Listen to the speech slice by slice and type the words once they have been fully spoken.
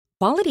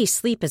Quality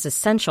sleep is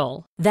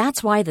essential.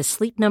 That's why the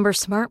Sleep Number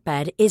Smart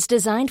Bed is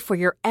designed for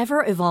your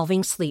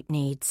ever-evolving sleep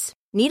needs.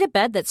 Need a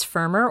bed that's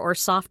firmer or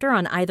softer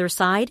on either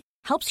side?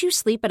 Helps you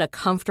sleep at a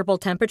comfortable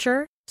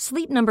temperature?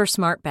 Sleep Number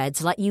Smart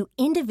Beds let you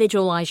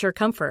individualize your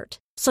comfort,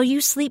 so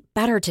you sleep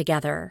better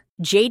together.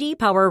 J.D.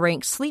 Power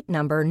ranks Sleep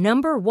Number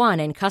number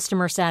 1 in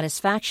customer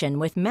satisfaction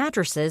with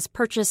mattresses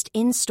purchased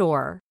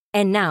in-store.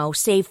 And now,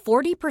 save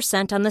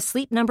 40% on the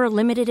Sleep Number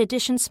Limited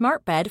Edition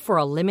Smart Bed for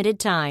a limited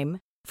time.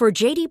 For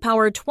J.D.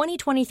 Power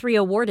 2023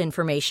 award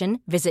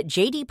information, visit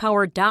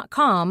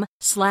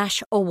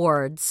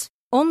jdpower.com/awards.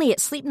 Only at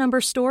Sleep Number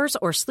stores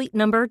or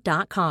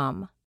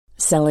sleepnumber.com.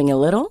 Selling a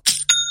little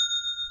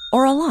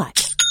or a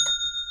lot?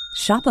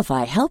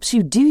 Shopify helps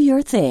you do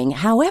your thing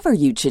however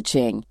you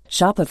cha-ching.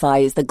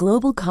 Shopify is the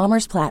global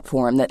commerce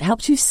platform that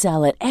helps you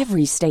sell at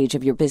every stage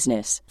of your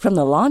business. From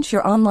the launch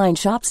your online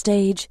shop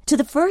stage to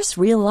the first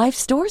real-life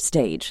store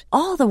stage,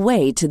 all the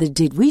way to the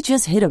did we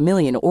just hit a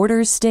million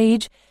orders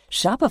stage.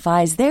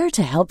 Shopify is there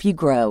to help you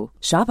grow.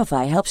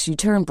 Shopify helps you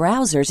turn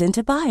browsers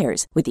into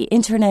buyers with the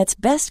internet's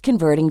best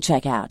converting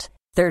checkout.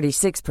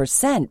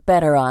 36%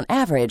 better on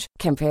average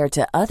compared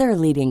to other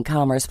leading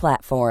commerce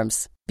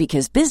platforms.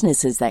 Because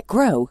businesses that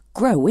grow,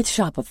 grow with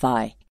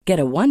Shopify. Get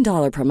a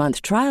 $1 per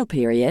month trial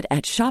period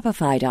at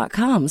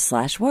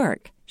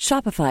shopify.com/work.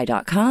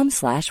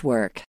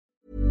 Shopify.com/work.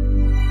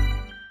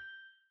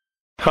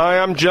 Hi,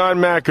 I'm John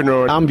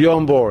McEnroe. I'm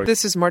Bjorn Borg.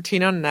 This is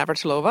Martina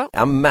Navratilova.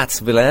 I'm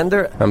Mats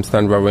Wilander. I'm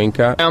Stan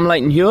Wawrinka. I'm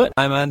Leighton Hewitt.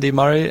 I'm Andy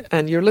Murray.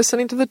 And you're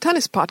listening to the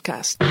Tennis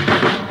Podcast.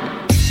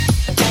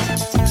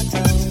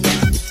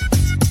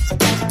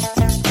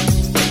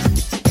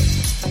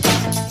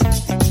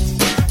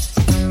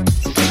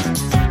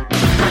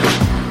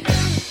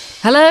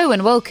 Hello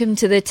and welcome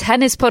to the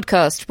Tennis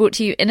Podcast, brought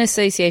to you in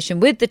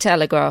association with The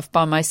Telegraph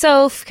by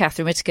myself,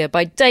 Catherine Whitaker,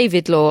 by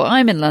David Law.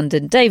 I'm in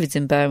London, David's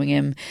in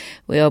Birmingham.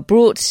 We are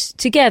brought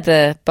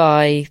together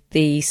by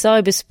the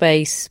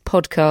cyberspace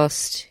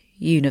podcast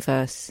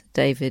universe,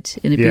 David,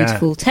 in a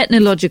beautiful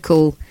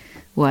technological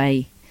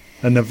way.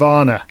 A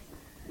nirvana.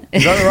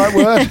 Is that the right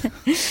word?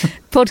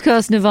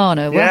 Podcast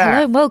Nirvana. Well,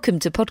 hello and welcome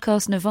to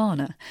Podcast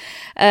Nirvana.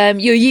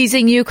 You're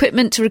using new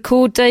equipment to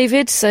record,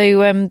 David.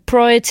 So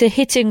prior to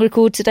hitting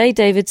record today,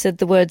 David said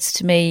the words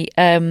to me,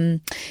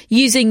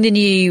 using the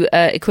new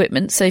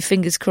equipment. So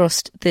fingers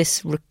crossed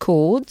this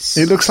records.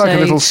 It looks like a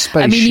little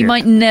spaceship. I mean, you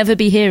might never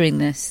be hearing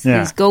this. Yeah.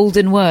 These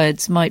golden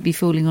words might be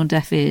falling on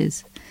deaf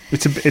ears.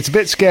 It's a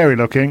bit scary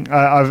looking.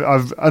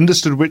 I've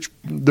understood which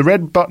the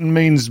red button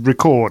means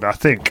record, I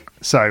think.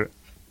 So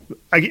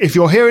if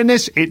you're hearing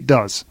this, it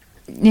does.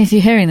 If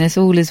you're hearing this,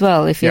 all is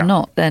well. If you're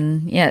not,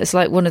 then it's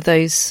like one of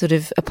those sort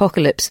of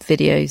apocalypse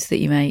videos that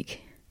you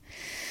make.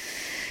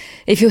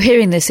 If you're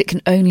hearing this, it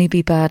can only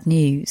be bad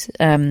news,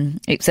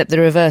 except the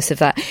reverse of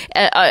that.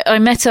 I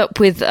met up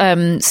with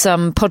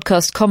some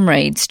podcast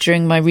comrades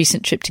during my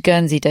recent trip to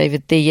Guernsey,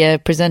 David, the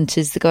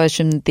presenters, the guys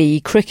from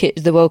the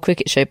World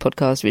Cricket Show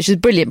podcast, which is a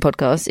brilliant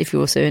podcast if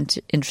you're also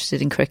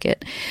interested in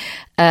cricket.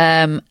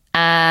 And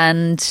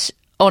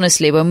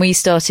honestly, when we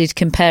started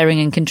comparing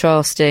and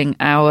contrasting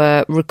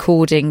our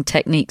recording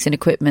techniques and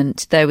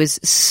equipment, there was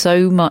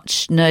so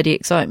much nerdy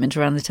excitement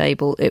around the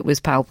table. It was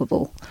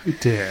palpable. Oh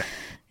dear.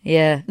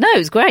 Yeah. No, it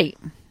was great.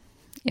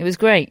 It was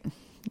great.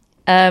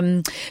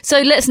 So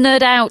let's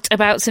nerd out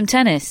about some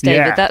tennis, David.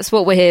 Yeah. That's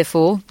what we're here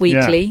for,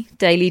 weekly,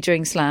 daily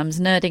during slams,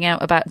 nerding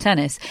out about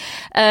tennis.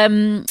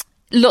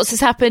 Lots has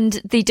happened.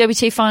 The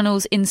WTA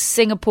finals in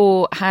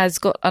Singapore has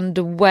got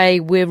underway.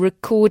 We're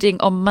recording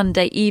on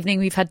Monday evening.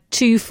 We've had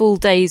 2 full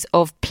days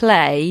of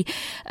play.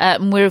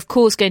 We're, of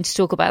course, going to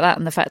talk about that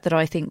and the fact that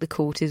I think the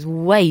court is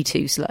way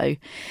too slow.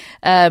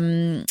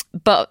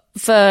 But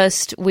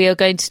first, we are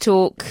going to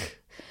talk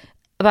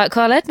about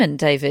Kyle Edmund,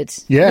 David.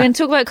 Yeah. We're going to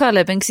talk about Kyle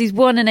Edmund because he's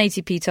won an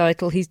ATP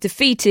title. He's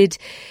defeated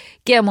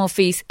Gael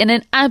Monfils in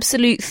an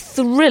absolute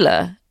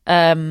thriller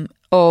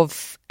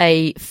of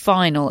a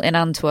final in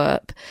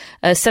Antwerp,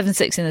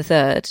 7-6 in the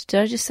third. Did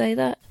I just say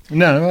that?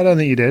 No, I don't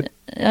think you did.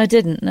 I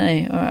didn't.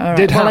 No. All right.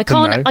 Did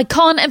happen, I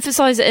can't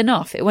emphasise it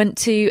enough. It went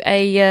to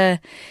a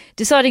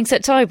deciding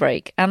set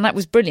tiebreak, and that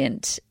was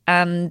brilliant.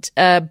 And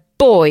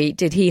boy,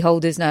 did he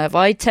hold his nerve.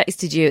 I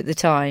texted you at the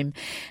time,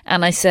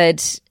 and I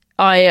said,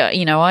 I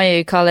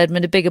owe Kyle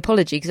Edmund a big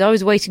apology because I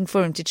was waiting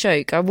for him to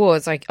choke.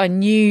 I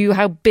knew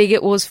how big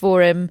it was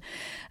for him,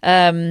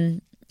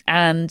 and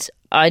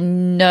I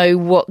know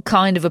what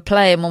kind of a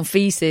player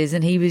Monfils is,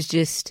 and he was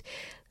just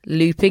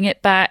looping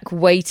it back,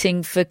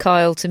 waiting for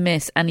Kyle to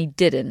miss, and he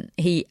didn't.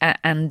 He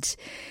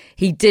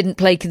didn't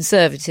play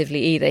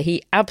conservatively either.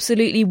 He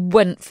absolutely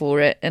went for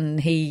it, and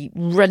he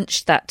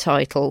wrenched that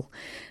title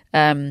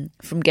from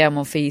Gael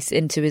Monfils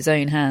into his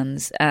own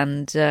hands.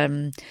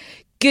 And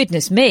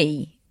goodness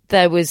me,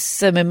 there was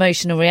some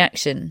emotional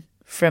reaction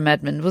from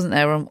Edmund, wasn't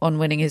there, on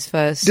winning his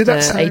first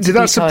ATP Did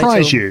that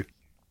surprise title. you?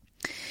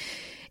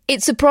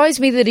 It surprised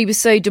me that he was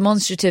so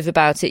demonstrative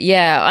about it.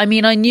 Yeah, I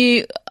mean, I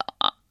knew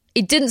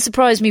it didn't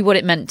surprise me what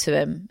it meant to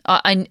him.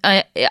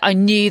 I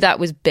knew that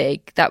was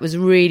big. That was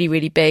really,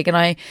 really big. And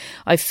I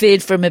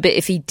feared for him a bit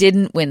if he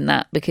didn't win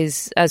that,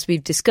 because as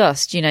we've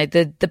discussed, you know,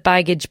 the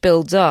baggage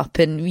builds up,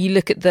 and you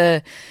look at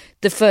the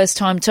first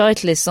time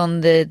titleists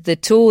on the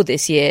tour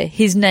this year,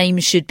 his name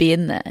should be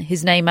in there.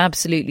 His name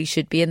absolutely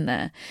should be in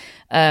there.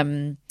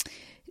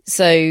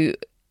 So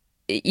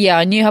yeah,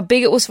 I knew how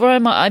big it was for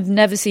him. I've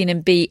never seen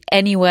him be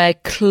anywhere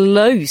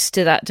close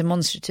to that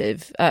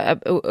demonstrative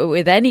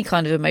with any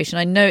kind of emotion.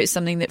 I know it's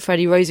something that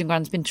Freddie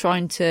Rosengrant's been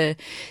trying to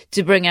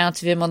bring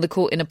out of him on the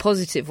court in a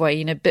positive way,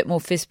 you know, a bit more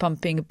fist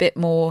pumping, a bit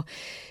more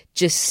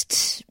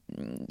just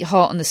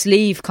heart on the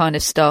sleeve kind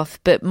of stuff.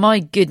 But my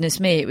goodness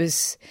me, it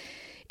was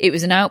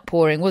an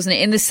outpouring, wasn't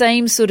it? In the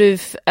same sort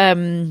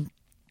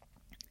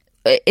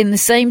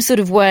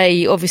of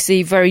way,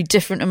 obviously very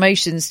different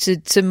emotions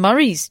to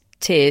Murray's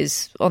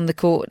tears on the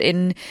court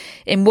in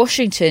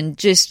Washington,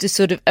 just a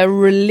sort of a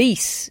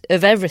release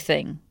of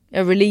everything,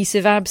 a release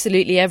of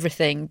absolutely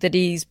everything that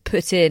he's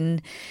put in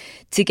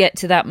to get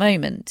to that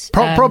moment.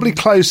 Probably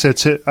closer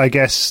to, I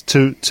guess,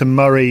 to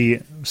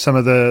Murray, some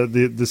of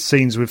the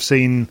scenes we've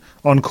seen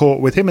on court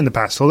with him in the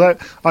past. Although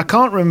I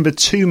can't remember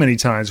too many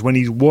times when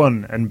he's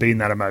won and been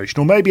that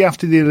emotional. Maybe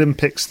after the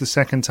Olympics the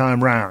second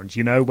time round,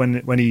 you know,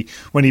 when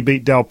he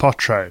beat Del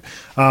Potro.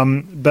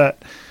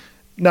 But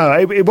no,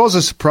 it was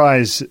a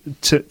surprise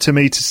to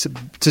me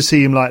to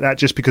see him like that,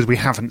 just because we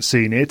haven't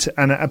seen it,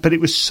 but it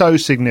was so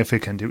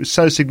significant. It was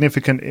so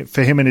significant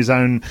for him in his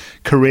own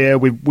career.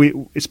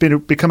 It's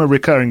become a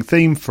recurring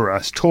theme for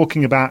us,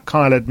 talking about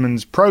Kyle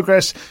Edmund's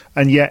progress,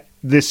 and yet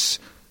this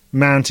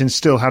mountain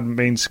still hadn't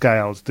been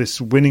scaled,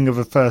 this winning of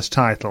a first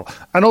title.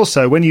 And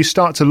also, when you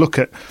start to look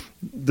at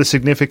the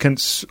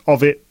significance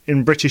of it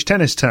in British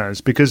tennis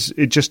terms, because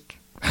it just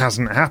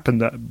hasn't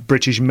happened that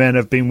British men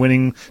have been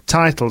winning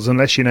titles,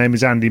 unless your name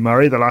is Andy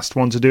Murray. The last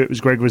one to do it was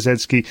Greg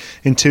Rosetsky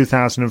in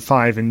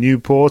 2005 in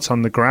Newport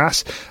on the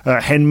grass.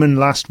 Henman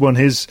last won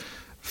his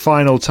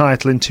final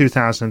title in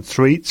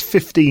 2003. It's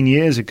 15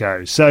 years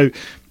ago. So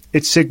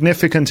it's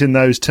significant in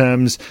those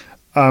terms.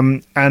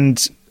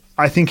 And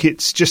I think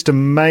it's just a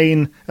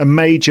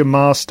major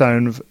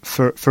milestone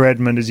for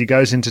Edmund as he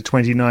goes into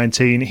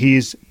 2019. He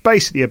is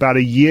basically about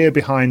a year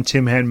behind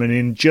Tim Henman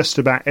in just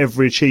about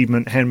every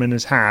achievement Henman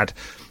has had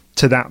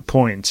to that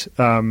point,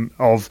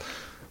 of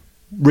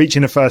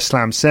reaching a first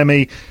Slam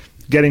semi,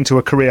 getting to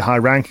a career high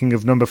ranking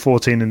of number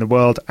 14 in the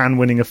world, and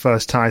winning a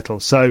first title.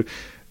 So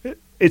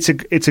it's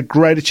a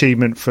great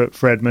achievement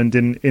for Edmund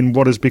in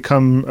what has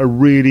become a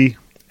really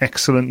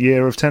excellent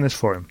year of tennis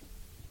for him.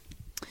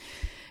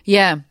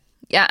 Yeah,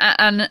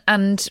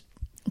 and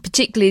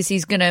particularly as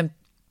he's going to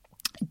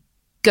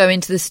go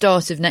into the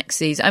start of next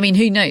season. I mean,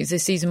 who knows?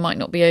 This season might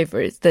not be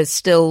over. There's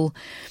still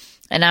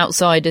an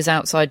outsider's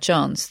outside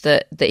chance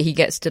that he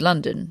gets to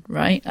London,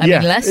 right? I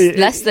mean,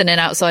 less than an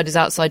outsider's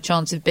outside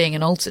chance of being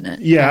an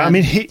alternate. Yeah, I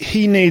mean,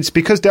 he needs,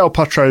 because Del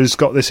Potro's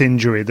got this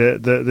injury,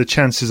 the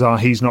chances are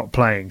he's not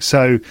playing.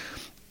 So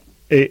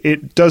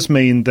it does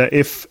mean that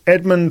if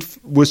Edmund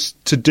was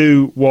to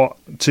do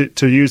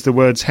to use the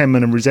words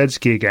Henman and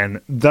Rosetsky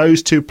again,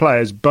 those two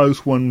players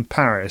both won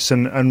Paris,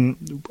 and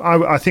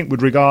I think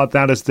would regard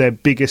that as their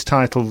biggest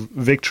title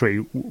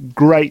victory.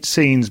 Great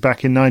scenes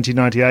back in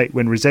 1998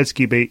 when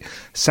Rosetsky beat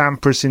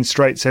Sampras in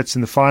straight sets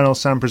in the final.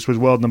 Sampras was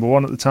world number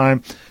one at the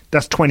time.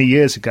 That's 20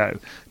 years ago,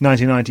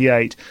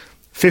 1998.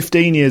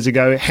 15 years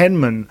ago,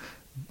 Henman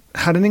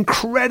had an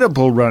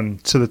incredible run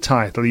to the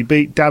title. He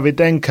beat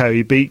Davydenko,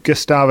 he beat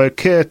Gustavo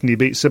Kuerten, he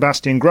beat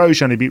Sebastian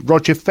Grosjean, he beat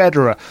Roger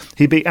Federer,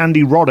 he beat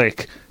Andy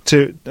Roddick,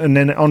 and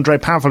then Andre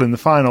Pavel in the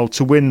final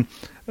to win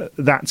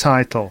that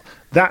title.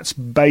 That's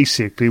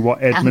basically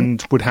what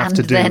Edmund would have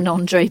to do. And then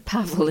Andre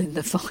Pavel in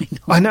the final.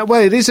 I know.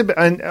 Well, it is a bit.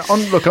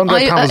 Look,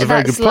 Andre Pavel's a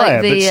very good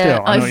player, but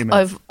still, I know what you mean.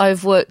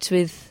 I've worked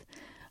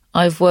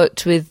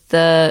with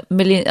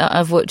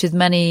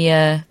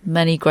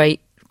many great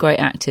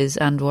actors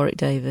and Warwick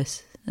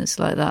Davis. It's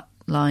like that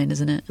line,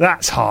 isn't it?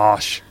 That's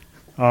harsh.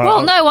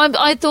 Well, no,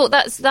 I thought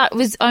that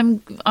was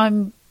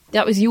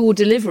your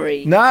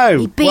delivery. No,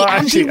 he beat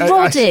Andy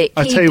Roddick.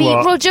 I he tell you beat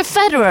what. Roger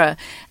Federer,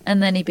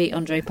 and then he beat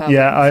Andre Pavel.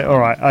 Yeah, all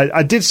right.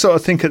 I did sort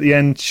of think at the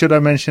end, should I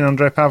mention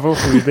Andre Pavel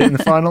who we beat in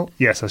the final?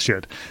 Yes, I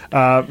should.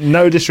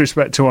 No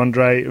disrespect to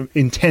Andre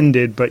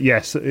intended, but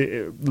yes,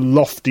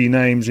 lofty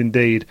names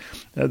indeed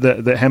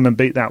that Henman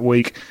beat that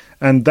week,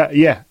 and that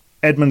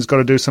Edmund's got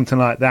to do something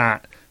like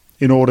that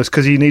in order,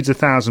 because he needs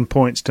 1,000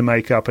 points to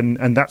make up,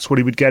 and that's what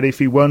he would get if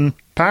he won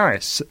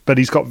Paris. But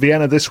he's got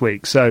Vienna this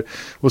week, so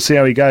we'll see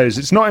how he goes.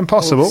 It's not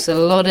impossible. It's a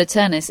lot of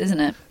tennis,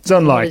 isn't it? It's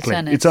unlikely.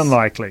 It's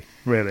unlikely,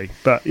 really.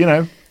 But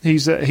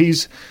he's a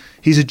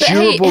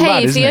durable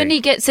lad, if isn't he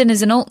only gets in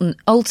as an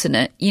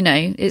alternate,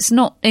 it's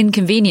not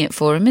inconvenient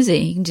for him, is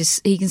he?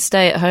 He can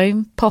stay at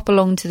home, pop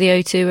along to the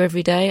O2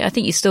 every day. I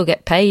think you still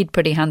get paid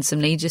pretty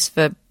handsomely just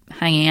for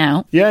hanging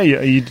out. Yeah,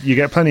 you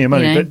get plenty of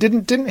money. But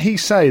didn't he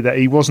say that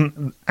he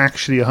wasn't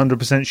actually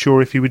 100%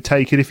 sure if he would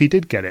take it if he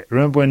did get it?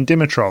 Remember when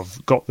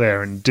Dimitrov got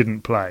there and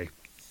didn't play?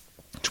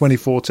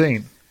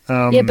 2014.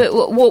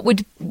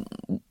 But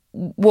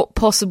what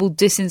possible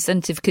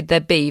disincentive could there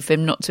be for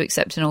him not to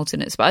accept an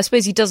alternate spot? I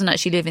suppose he doesn't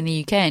actually live in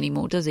the UK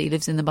anymore, does he? He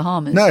lives in the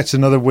Bahamas. No, it's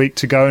another week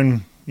to go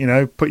and,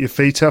 put your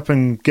feet up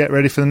and get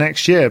ready for the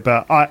next year.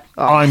 But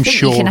I'm think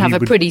sure he can have he a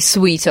would, pretty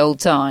sweet old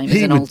time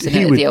as an alternate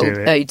at the old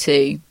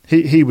O2.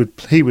 He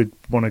would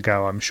want to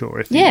go, I'm sure,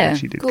 if he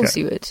actually did go. Of course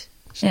he would.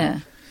 Yeah.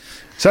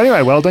 So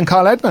anyway, well done,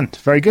 Kyle Edmund.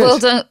 Very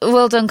good.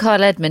 Well done,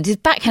 Kyle Edmund. His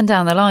backhand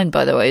down the line,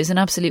 by the way, is an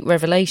absolute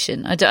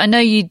revelation. I know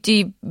you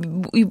do.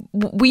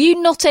 Were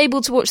you not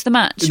able to watch the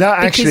match? No,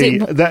 actually,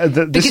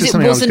 because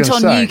it wasn't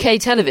on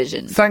UK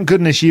television. Thank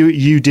goodness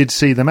you did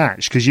see the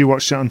match, because you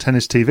watched it on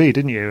Tennis TV,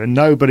 didn't you? And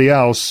nobody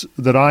else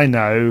that I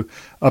know,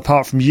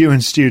 apart from you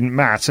and student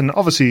Matt, and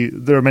obviously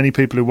there are many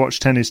people who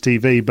watch Tennis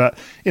TV, but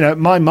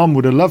my mum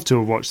would have loved to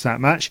have watched that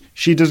match.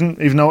 She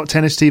doesn't even know what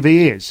Tennis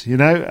TV is.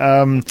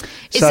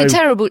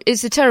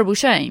 It's a terrible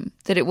shame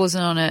that it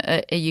wasn't on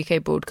a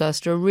UK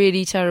broadcaster. A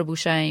really terrible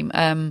shame.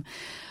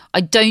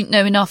 I don't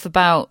know enough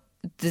about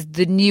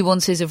the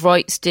nuances of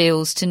rights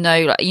deals to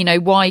know,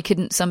 why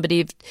couldn't one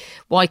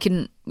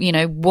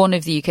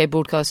of the UK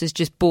broadcasters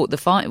just bought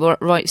the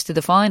rights to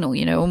the final,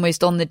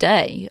 almost on the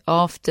day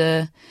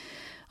after,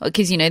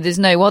 because there's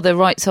no other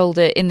rights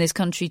holder in this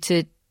country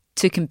to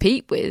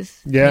compete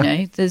with. Yeah,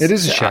 it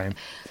is a shame.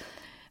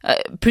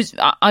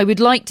 I would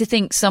like to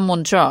think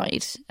someone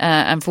tried,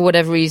 and for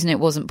whatever reason it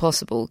wasn't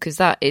possible, because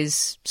that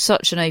is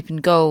such an open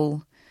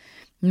goal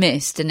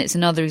missed, and it's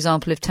another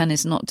example of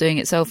tennis not doing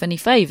itself any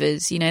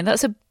favours.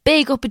 That's a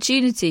big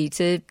opportunity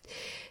to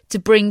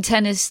bring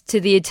tennis to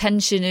the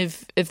attention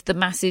of the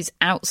masses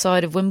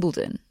outside of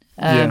Wimbledon.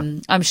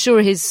 I'm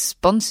sure his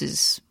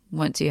sponsors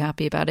weren't too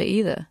happy about it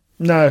either.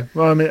 No,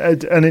 well,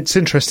 and it's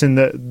interesting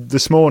that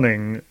this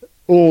morning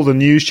all the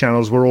news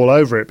channels were all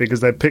over it,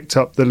 because they picked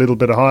up the little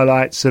bit of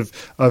highlights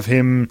of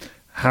him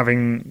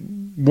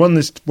having won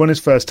his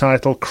first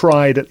title,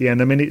 cried at the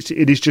end.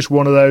 It is just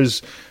one of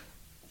those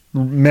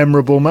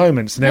memorable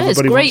moments, and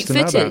everybody wants to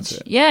know about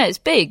it. Yeah, it's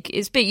big,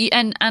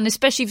 and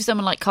especially for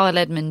someone like Kyle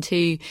Edmund,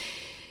 who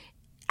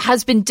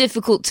has been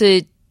difficult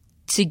to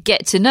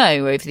get to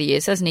know over the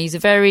years, hasn't he? He's a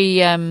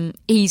very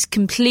he's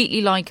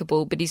completely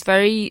likable, but he's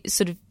very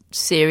sort of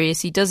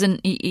serious.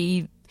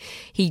 He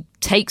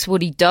takes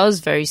what he does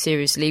very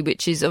seriously,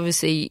 which is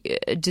obviously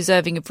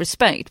deserving of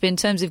respect. But in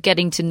terms of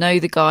getting to know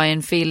the guy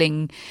and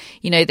feeling,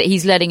 that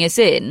he's letting us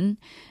in,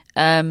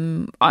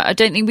 I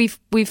don't think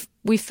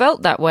we've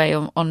felt that way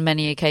on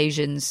many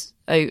occasions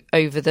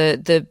over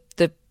the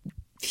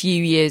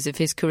few years of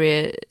his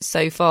career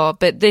so far.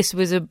 But this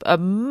was a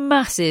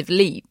massive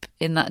leap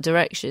in that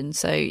direction.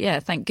 So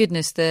yeah, thank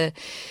goodness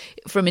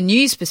from a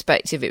news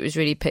perspective, it was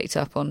really picked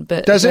up on.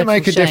 But does it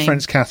make a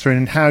difference, Catherine,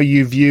 in how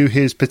you view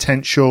his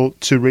potential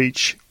to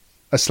reach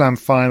a Slam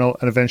final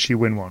and eventually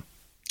win one?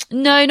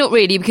 No, not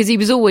really, because he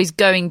was always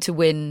going to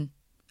win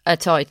a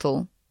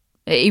title.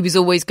 He was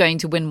always going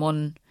to win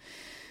one,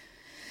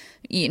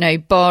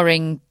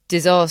 barring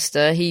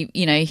disaster.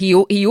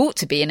 He ought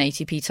to be an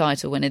ATP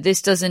title winner.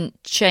 This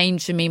doesn't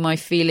change for me my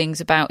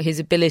feelings about his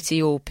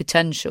ability or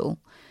potential.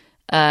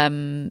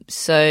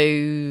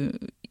 So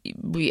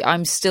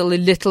I'm still a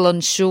little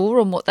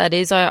unsure on what that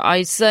is.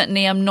 I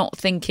certainly am not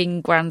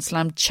thinking Grand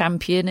Slam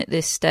champion at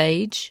this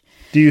stage.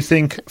 Do you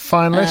think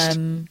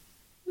finalist?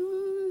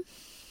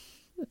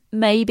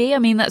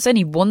 Maybe. That's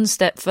only one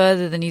step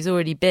further than he's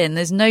already been.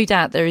 There's no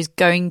doubt there is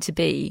going to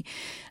be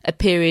a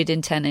period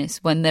in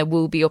tennis when there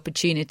will be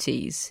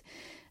opportunities.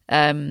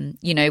 When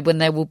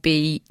there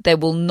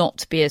will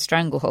not be a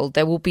stranglehold.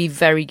 There will be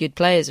very good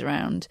players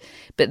around,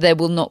 but there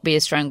will not be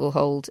a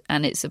stranglehold,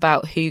 and it's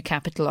about who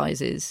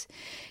capitalises.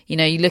 You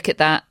look at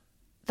that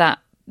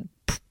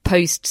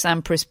post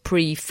Sampras,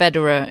 pre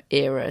Federer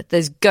era.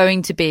 There's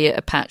going to be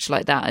a patch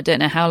like that. I don't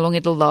know how long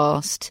it'll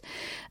last,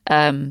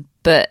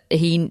 but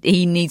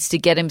he needs to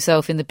get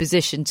himself in the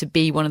position to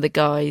be one of the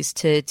guys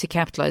to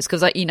capitalise.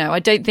 Because I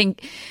don't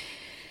think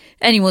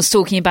anyone's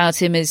talking about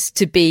him as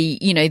to be,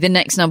 the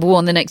next number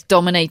one, the next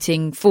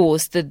dominating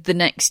force, the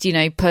next,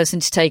 person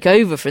to take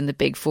over from the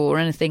big four, or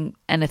anything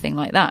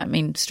like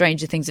that.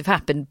 Stranger things have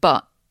happened,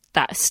 but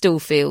that still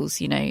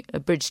feels, a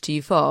bridge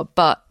too far.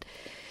 But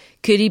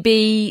could he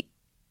be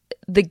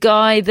the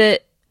guy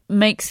that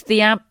makes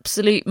the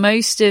absolute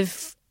most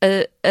of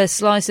a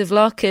slice of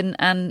luck and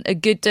a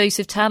good dose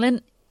of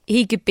talent?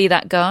 He could be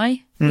that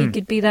guy. He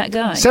could be that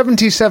guy.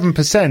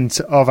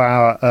 77% of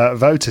our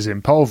voters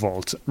in Pole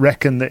Vault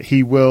reckon that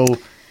he will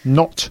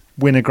not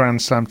win a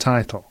Grand Slam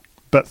title,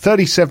 but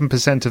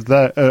 37% of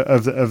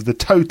the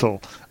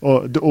total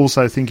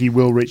also think he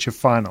will reach a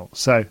final.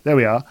 So there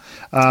we are.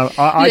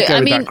 I'd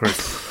go with that group.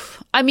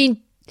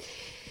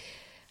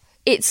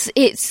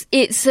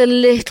 It's a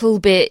little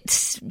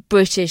bit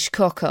British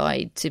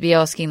cockeyed to be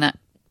asking that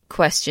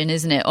question,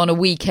 isn't it? On a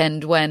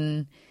weekend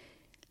when,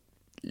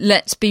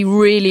 let's be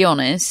really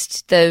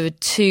honest, there were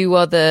two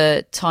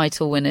other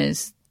title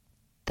winners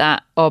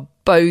that are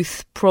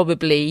both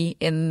probably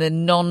in the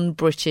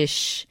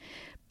non-British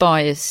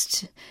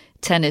biased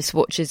tennis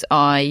watcher's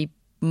eye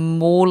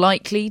more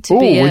likely to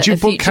be a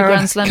future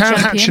Grand Slam Karen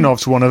champion.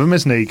 Khachanov's one of them,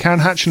 isn't he? Karen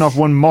Khachanov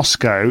won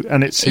Moscow,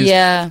 and it's his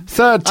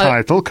third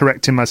title,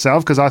 correcting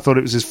myself, because I thought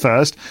it was his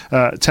first.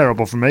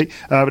 Terrible for me.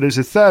 But it was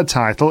his third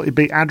title. He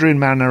beat Adrian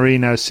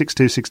Mannarino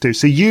 6-2, 6-2.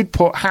 So you'd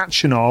put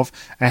Khachanov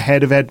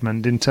ahead of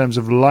Edmund in terms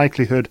of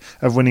likelihood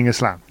of winning a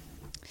slam?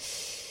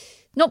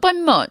 Not by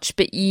much,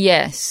 but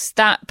yes.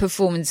 That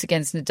performance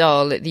against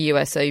Nadal at the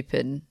US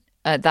Open,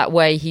 that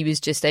way he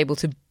was just able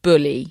to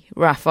bully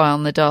Rafael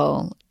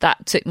Nadal,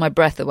 that took my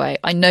breath away.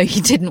 I know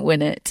he didn't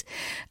win it,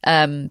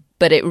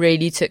 but it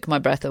really took my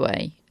breath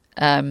away.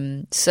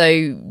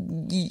 So,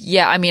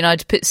 yeah, I mean,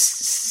 I'd put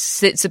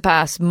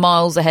Tsitsipas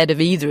miles ahead of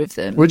either of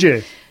them. Would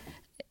you?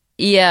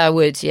 Yeah, I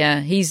would, yeah.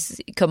 He's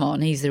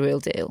the real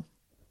deal.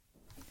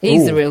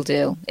 He's the real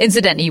deal.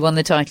 Incidentally, he won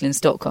the title in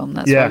Stockholm.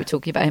 That's why we're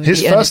talking about him.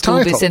 His first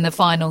title. Gulbis in the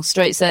final,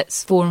 straight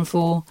sets,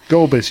 4-4.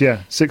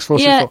 Gulbis,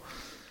 6-4,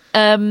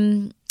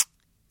 6-4.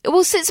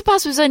 Well,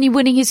 Tsitsipas was only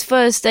winning his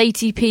first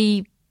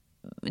ATP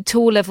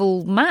tour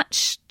level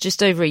match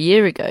just over a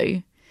year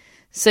ago.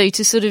 So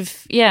to sort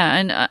of,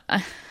 and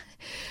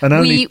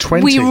only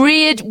 20.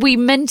 We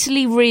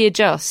mentally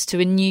readjust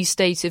to a new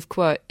status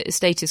quo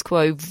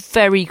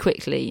very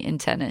quickly in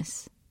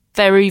tennis.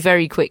 Very,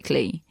 very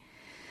quickly.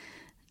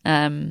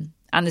 And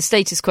the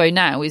status quo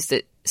now is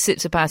that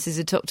Tsitsipas is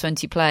a top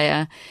 20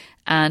 player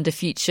and a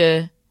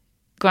future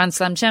Grand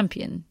Slam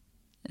champion.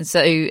 And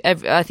so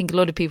I think a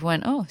lot of people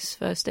went, his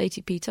first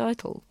ATP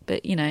title.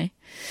 But,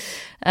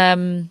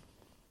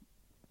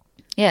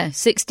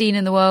 16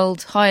 in the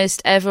world,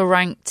 highest ever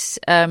ranked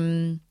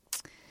male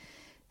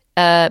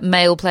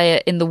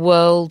player in the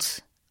world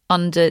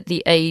under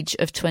the age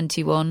of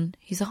 21.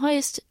 He's the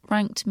highest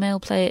ranked male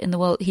player in the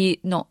world.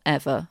 Not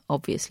ever,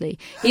 obviously.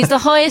 He's the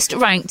highest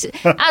ranked.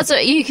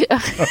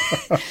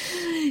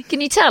 Can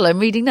you tell I'm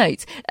reading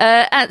notes?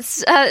 At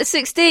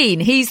 16,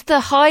 he's the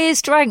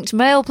highest ranked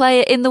male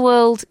player in the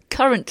world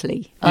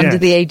currently under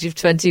the age of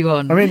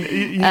 21. I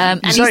mean,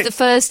 and he's the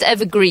first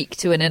ever Greek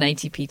to win an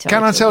ATP title.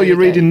 Can I tell you're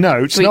reading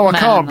notes? Greek no, I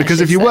can't,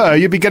 because if you were,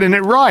 you'd be getting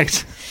it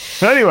right.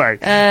 Anyway,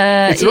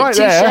 it's right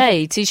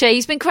there. Touche.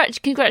 He's been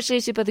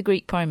congratulated by the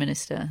Greek Prime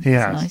Minister.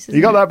 Yeah, nice,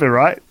 you got that bit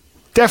right.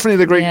 Definitely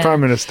the Greek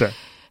Prime Minister.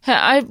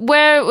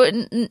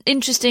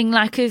 Interesting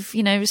lack of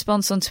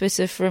response on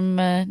Twitter from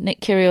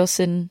Nick Kyrgios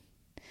and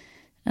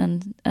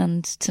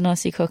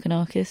Thanasi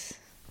Kokkinakis.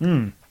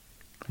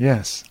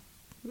 Yes.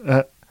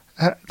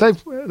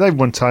 They've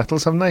won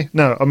titles, haven't they?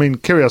 No, I mean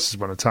Kyrgios has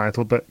won a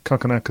title, but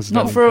Kokkinakis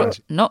not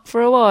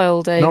for a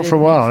while, David. Not for a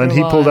while, and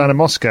he pulled out of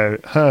Moscow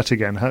hurt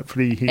again.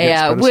 Hopefully he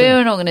gets better soon.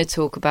 We're not going to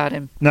talk about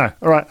him. No,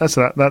 all right, that's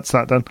that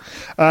done.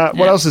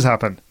 What else has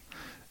happened?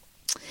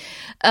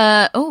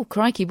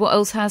 Crikey, what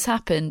else has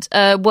happened?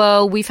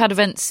 Well, we've had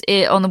events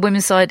on the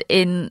women's side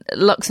in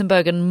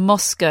Luxembourg and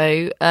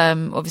Moscow.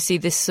 Obviously,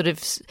 this sort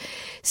of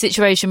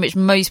situation, which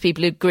most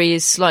people agree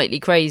is slightly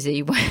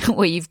crazy,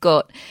 where you've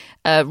got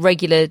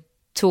regular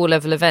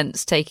tour-level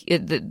events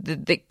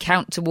that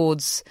count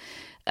towards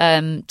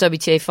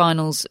WTA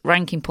finals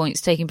ranking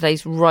points taking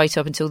place right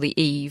up until the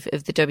eve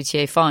of the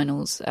WTA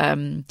finals,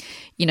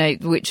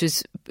 which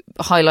was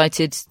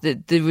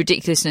highlighted, the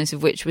ridiculousness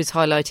of which was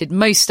highlighted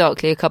most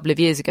starkly a couple of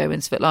years ago when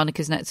Svetlana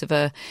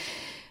Kuznetsova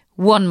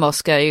won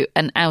Moscow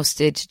and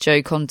ousted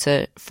Jo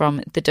Konta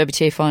from the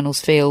WTA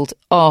finals field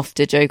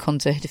after Jo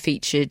Konta had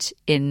featured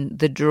in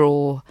the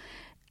draw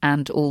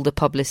and all the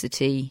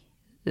publicity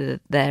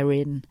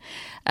therein.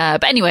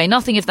 But anyway,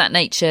 nothing of that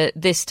nature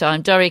this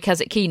time. Daria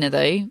Kasatkina,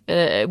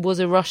 though, was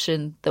a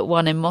Russian that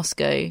won in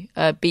Moscow,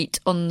 beat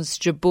Ons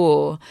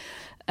Jabeur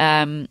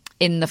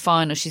in the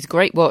final. She's a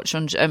great watch.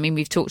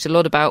 We've talked a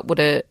lot about what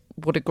a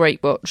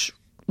great watch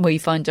we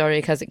find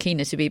Daria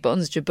Kasatkina to be, but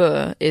Ons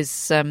Jabeur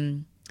is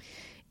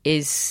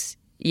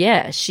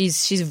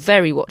she's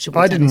very watchable.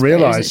 I didn't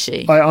realise.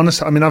 I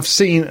honestly, I've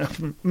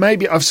seen,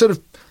 maybe I've sort of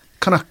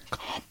kind of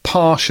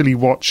partially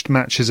watched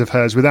matches of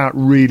hers without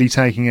really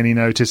taking any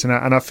notice, and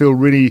I feel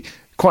really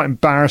quite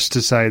embarrassed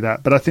to say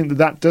that, but I think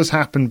that does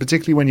happen,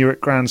 particularly when you're at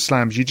Grand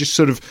Slams. You just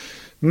sort of,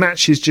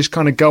 matches just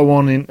kind of go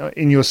on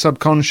in your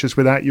subconscious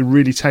without you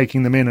really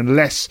taking them in,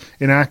 unless,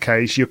 in our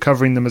case, you're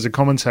covering them as a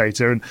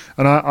commentator. And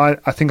I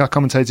think I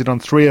commentated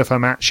on 3 of her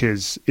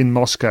matches in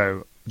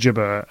Moscow,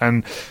 Jabeur,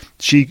 and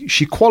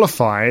she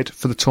qualified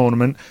for the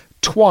tournament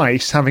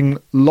twice, having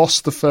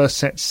lost the first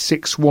set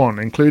 6-1,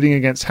 including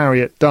against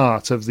Harriet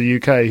Dart of the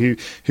UK,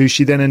 who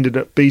she then ended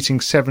up beating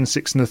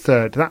 7-6 in the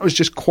third. That was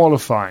just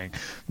qualifying.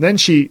 Then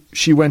she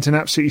went and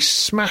absolutely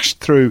smashed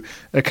through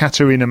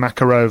Katerina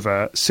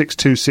Makarova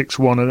 6-2,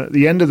 6-1, and at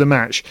the end of the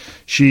match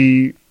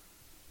she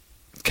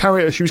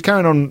was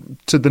carrying on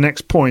to the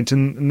next point,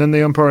 and then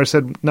the umpire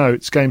said, "No,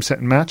 it's game, set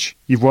and match.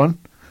 You've won."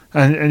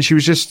 And she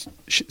was just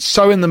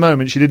so in the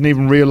moment, she didn't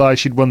even realise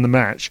she'd won the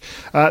match.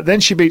 Then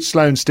she beat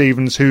Sloane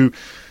Stephens, who,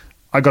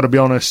 I got to be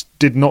honest,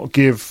 did not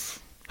give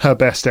her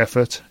best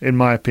effort, in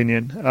my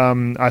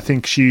opinion. I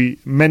think she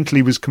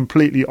mentally was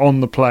completely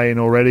on the plane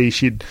already.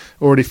 She'd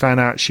already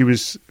found out she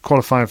was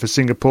qualifying for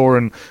Singapore,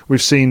 and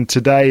we've seen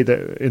today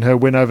that in her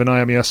win over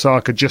Naomi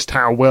Osaka just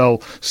how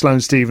well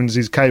Sloane Stephens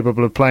is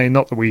capable of playing.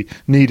 Not that we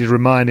needed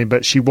reminding,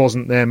 but she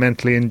wasn't there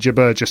mentally, and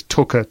Jabeur just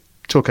took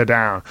her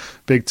down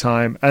big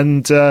time.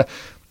 And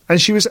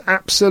she was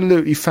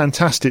absolutely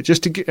fantastic.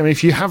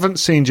 If you haven't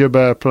seen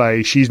Jabeur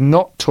play, she's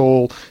not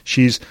tall.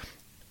 She's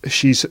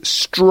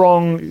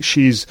strong.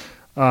 She's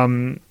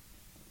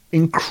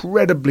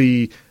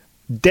incredibly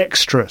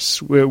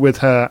dexterous with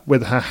her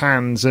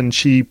hands, and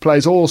she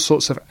plays all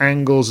sorts of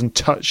angles and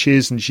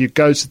touches, and she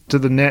goes to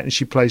the net and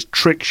she plays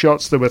trick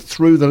shots. There were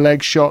through the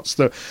leg shots.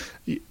 There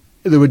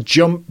were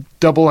jump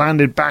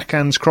double-handed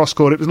backhands cross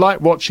court. It was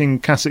like watching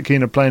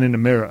Kasatkina playing in a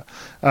mirror.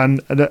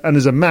 And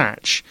as a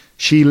match,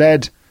 she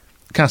led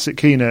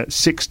Kasatkina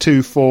 6-2,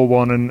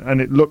 4-1,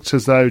 and it looked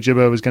as though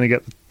Jabeur was going to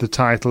get the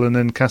title, and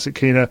then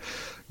Kasatkina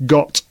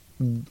got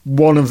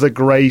one of the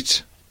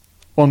great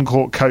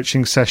on-court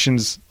coaching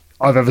sessions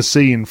I've ever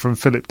seen from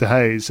Philippe de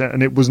Haes,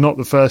 and it was not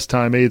the first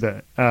time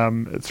either.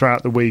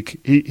 Throughout the week,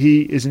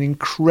 he is an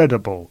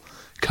incredible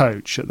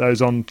coach at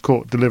those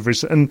on-court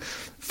deliveries, and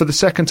for the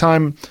second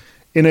time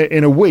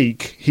in a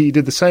week, he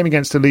did the same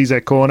against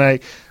Alizé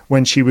Cornet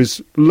when she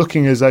was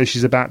looking as though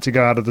she's about to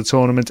go out of the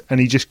tournament, and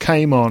he just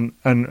came on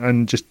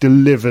and just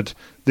delivered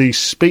these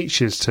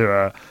speeches to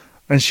her,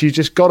 and she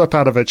just got up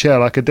out of her chair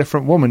like a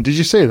different woman. Did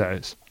you see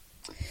those?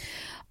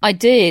 I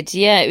did,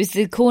 yeah. It was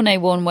the Cornet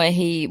one where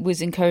he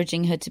was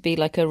encouraging her to be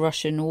like a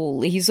Russian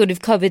wall. He sort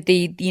of covered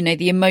the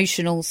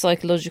emotional,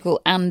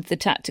 psychological and the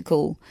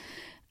tactical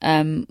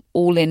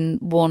all in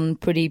one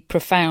pretty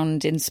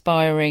profound,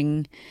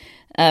 inspiring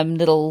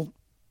little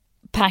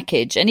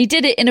package. And he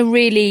did it in a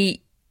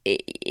really...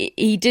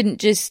 He didn't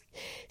just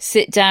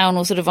sit down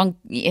or sort of,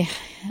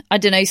 I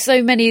don't know,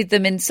 so many of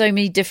them in so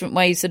many different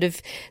ways. Sort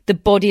of the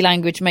body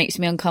language makes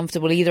me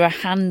uncomfortable, either a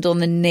hand on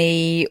the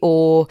knee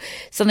or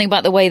something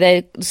about the way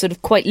they're sort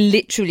of quite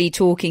literally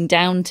talking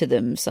down to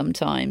them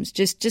sometimes.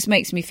 Just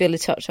makes me feel a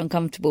touch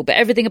uncomfortable. But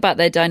everything about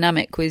their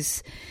dynamic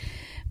was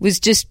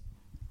just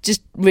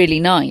really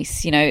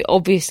nice,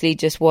 obviously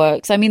just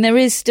works. I mean, there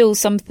is still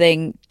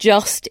something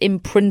just in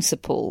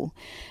principle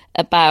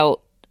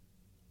about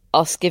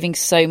us giving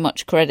so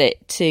much credit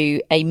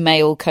to a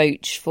male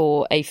coach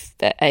for a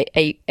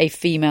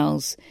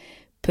female's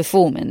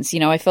performance.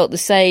 I felt the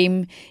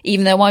same,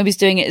 even though I was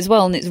doing it as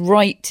well, and it's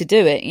right to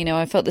do it.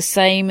 I felt the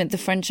same at the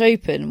French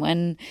Open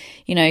when,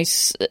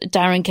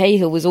 Darren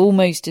Cahill was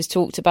almost as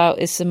talked about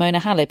as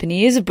Simona Halep, and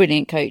he is a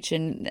brilliant coach,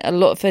 and a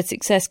lot of her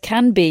success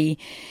can be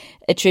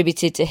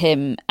attributed to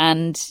him.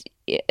 And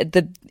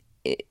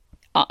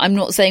I'm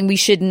not saying we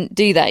shouldn't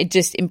do that. It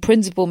just, in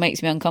principle,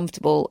 makes me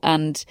uncomfortable,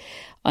 and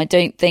I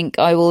don't think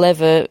I will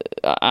ever.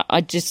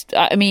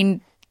 I mean,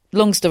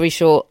 long story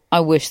short, I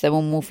wish there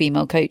were more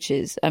female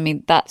coaches. I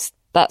mean, that's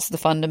the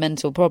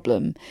fundamental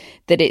problem.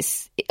 That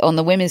it's on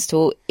the women's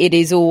tour. It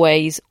is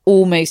always,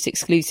 almost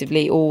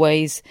exclusively,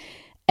 always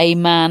a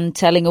man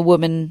telling a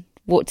woman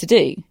what to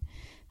do.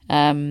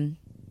 And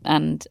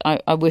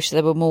I wish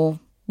there were more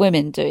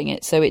women doing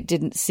it, so it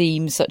didn't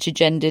seem such a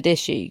gendered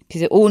issue,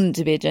 because it oughtn't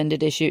to be a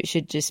gendered issue. It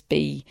should just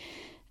be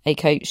a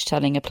coach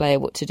telling a player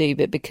what to do,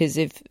 but because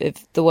of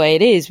the way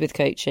it is with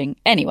coaching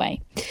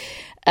anyway.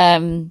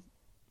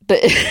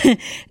 But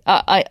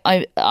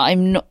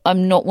I'm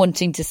not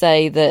wanting to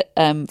say that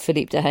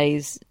Philippe de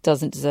Haes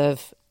doesn't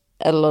deserve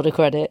a lot of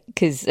credit,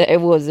 because I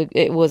want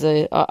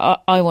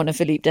a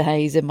Philippe de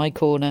Haes in my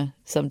corner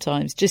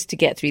sometimes just to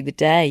get through the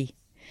day.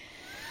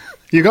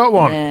 You got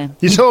one. Yeah.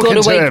 You're talking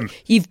to him.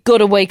 You've got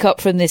to wake up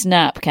from this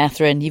nap,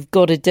 Catherine. You've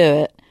got to do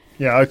it.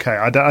 Yeah, okay.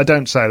 I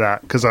don't say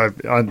that because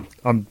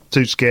I'm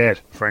too scared,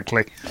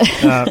 frankly.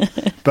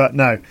 But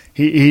no,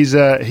 he's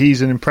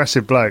an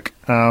impressive bloke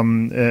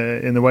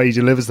in the way he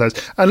delivers those.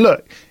 And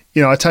look,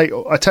 I take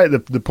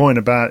the point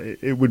about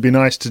it would be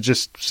nice to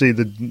just see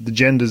the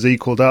genders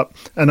equalled up,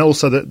 and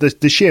also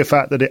the sheer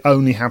fact that it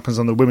only happens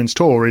on the women's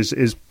tour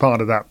is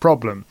part of that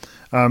problem,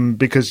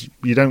 because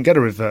you don't get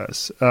a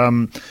reverse.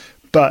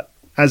 But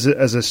I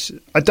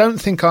don't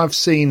think I've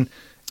seen.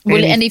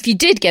 Well, and if you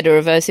did get a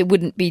reverse, it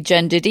wouldn't be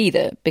gendered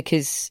either,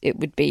 because it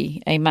would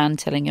be a man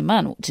telling a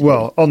man what to do.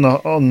 Well, on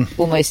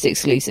almost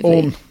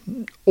exclusively.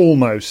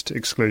 Almost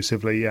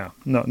exclusively, yeah.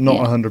 Not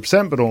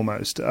 100%, but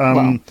almost.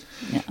 Well,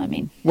 yeah, I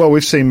mean. Well,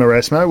 we've seen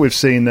Mauresmo. We've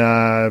seen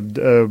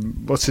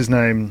what's his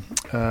name,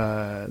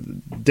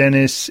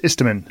 Dennis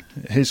Istomin.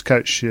 His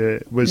coach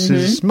was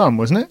his mum,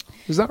 wasn't it?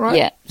 Is that right?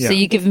 Yeah. So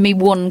you're giving me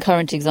one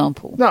current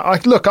example. No,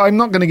 look, I'm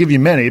not going to give you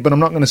many, but I'm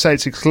not going to say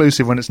it's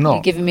exclusive when it's not.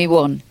 You're giving me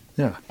one.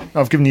 Yeah,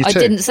 I've given you two. I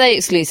didn't say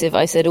exclusive.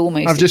 I said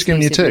almost. I've just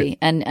given you two,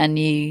 and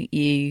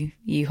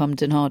you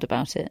hummed and hawed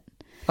about it.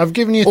 I've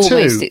given you two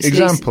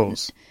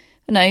examples.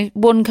 No,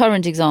 one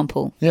current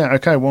example. Yeah,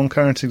 okay, one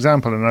current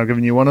example, and I've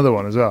given you one other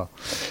one as well.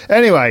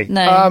 Anyway,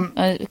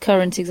 no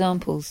current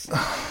examples.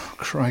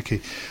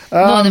 crikey.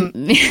 Not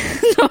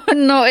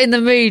in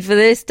the mood for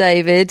this,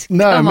 David.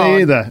 No, Come me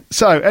on. either.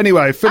 So,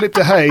 anyway, Philip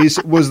de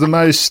Hayes was the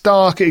most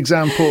stark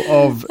example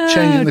of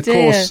changing the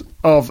dear. course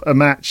of a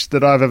match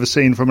that I've ever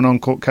seen from an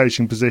on-court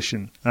coaching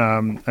position.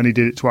 And he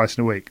did it twice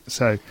in a week.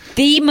 So,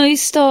 The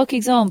most stark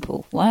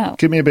example. Wow.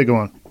 give me a bigger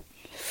one.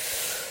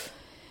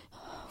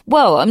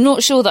 Well, I'm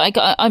not sure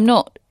that I'm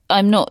not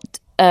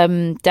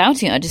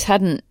doubting it. I just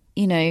hadn't,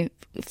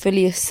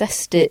 fully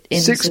assessed it in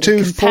sort of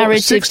 6-2-4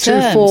 comparative 6-2-4-1.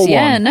 terms.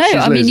 Yeah, no, She's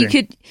I mean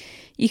losing.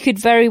 you could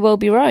very well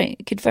be right.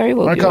 It could very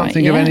well I be can't right.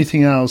 think of yeah.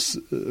 anything else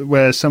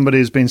where somebody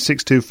has been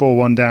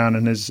 6-2-4-1 down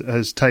and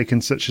has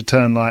taken such a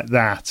turn like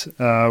that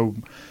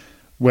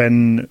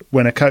when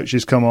a coach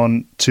has come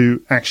on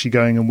to actually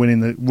going and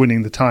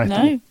winning the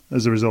title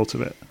as a result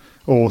of it,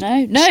 or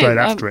straight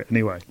after it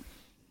anyway.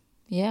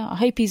 Yeah, I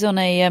hope he's on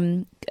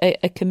a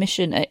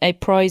commission, a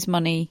prize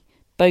money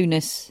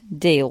bonus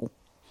deal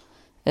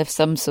of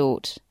some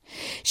sort.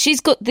 She's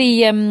got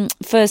the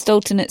first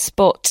alternate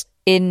spot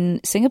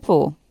in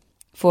Singapore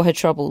for her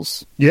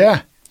troubles.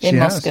 Yeah, in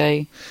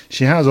Moscow.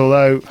 She has,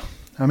 although,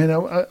 I mean,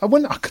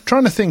 I'm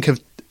trying to think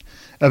of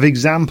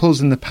examples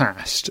in the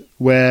past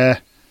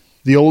where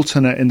the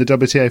alternate in the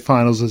WTA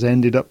finals has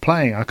ended up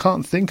playing. I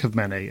can't think of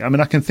many. I mean,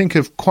 I can think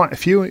of quite a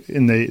few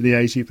in the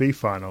ATP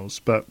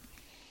finals, but...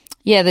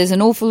 Yeah, there's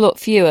an awful lot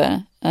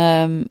fewer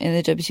in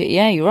the WTA.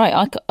 Yeah, you're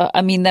right.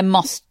 I mean,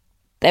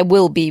 there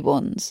will be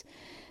ones.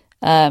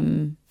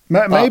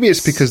 Maybe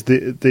it's because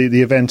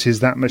the event is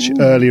that much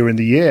earlier in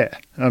the year.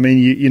 I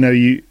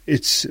mean,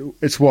 it's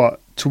what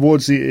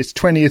towards it's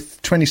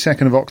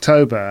 22nd of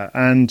October,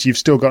 and you've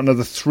still got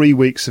another 3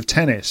 weeks of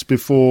tennis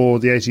before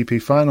the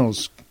ATP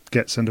finals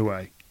gets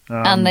underway.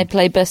 And they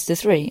play best of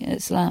three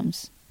at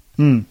Slams.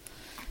 Not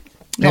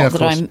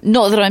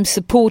that I'm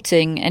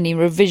supporting any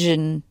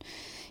revision.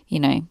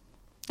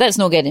 Let's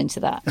not get into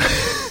that.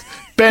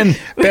 Ben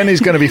is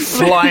going to be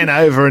flying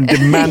over and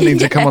demanding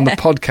to come on the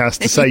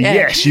podcast to say,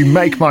 yes, you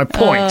make my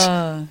point.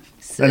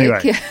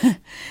 Anyway.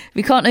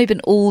 We can't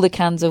open all the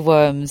cans of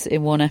worms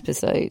in one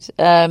episode.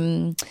 What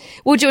do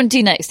you want to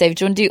do next, Dave?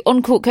 Do you want to do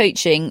on-court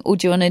coaching, or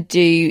do you want to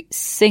do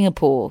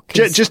Singapore?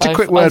 Just a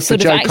quick word for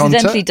Jo Konta. I've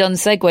accidentally done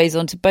segues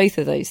onto both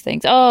of those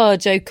things. Oh,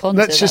 Jo Konta.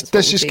 Let's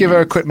just give her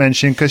a quick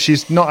mention, because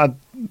she's not had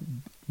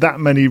that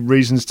many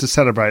reasons to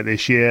celebrate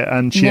this year,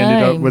 and she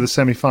ended up with a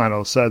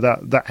semi-final, so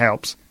that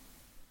helps.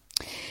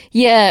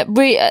 Yeah,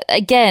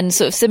 again,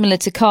 sort of similar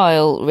to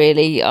Kyle,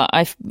 really.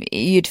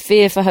 You'd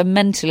fear for her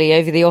mentally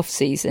over the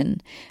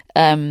off-season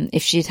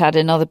if she'd had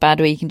another bad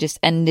week and just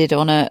ended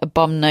on a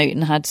bum note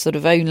and had sort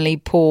of only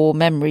poor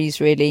memories,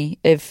 really,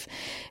 of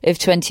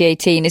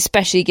 2018,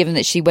 especially given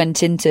that she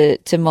went into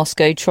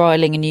Moscow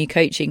trialling a new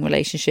coaching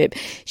relationship.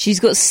 She's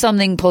got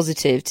something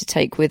positive to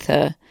take with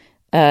her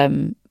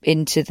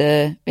into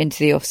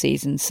the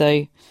off-season.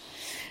 So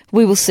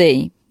we will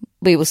see.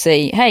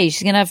 Hey,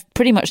 she's going to have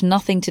pretty much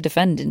nothing to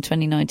defend in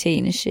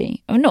 2019, is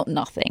she? I mean, not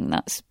nothing,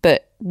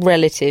 but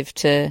relative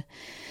to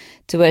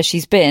where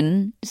she's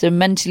been. So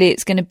mentally,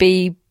 it's going to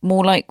be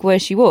more like where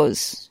she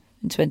was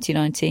in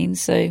 2019.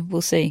 So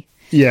we'll see.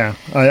 Yeah,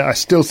 I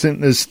still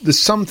think there's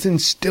something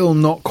still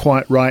not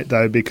quite right,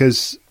 though,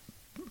 because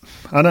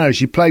I don't know,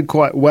 she played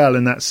quite well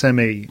in that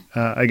semi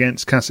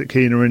against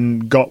Kasatkina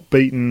and got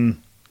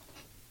beaten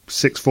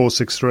 6-4,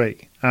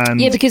 6-3. And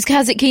yeah, because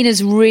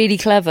Kasatkina's really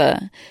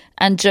clever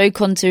and Jo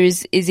Konta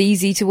is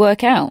easy to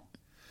work out.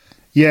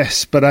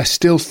 Yes, but I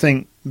still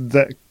think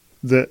that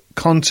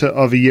Konta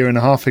of a year and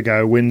a half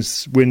ago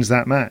wins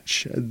that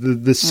match.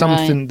 There's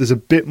something, right. There's a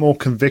bit more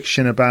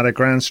conviction about her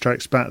ground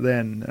strokes back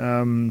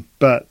then,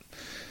 but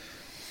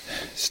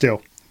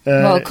still.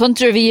 Well,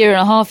 Konta of a year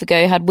and a half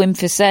ago had Wim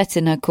Fissette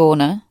in her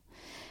corner.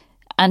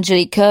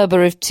 Angelique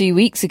Kerber of 2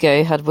 weeks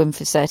ago had Wim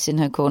Fissette in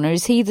her corner.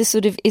 Is he the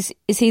sort of is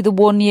he the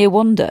 1 year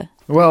wonder?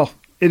 Well,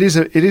 it is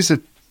a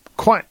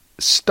quite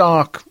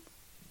stark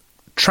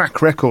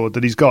track record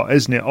that he's got,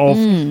 isn't it, of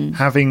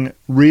having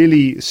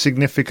really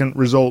significant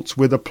results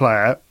with a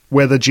player,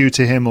 whether due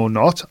to him or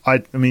not.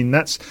 I mean,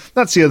 that's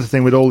the other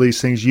thing with all these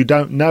things. You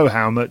don't know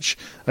how much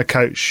a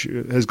coach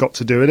has got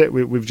to do with it.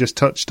 We've just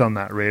touched on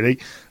that, really.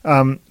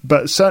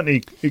 But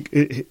certainly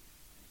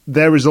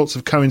their results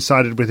have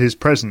coincided with his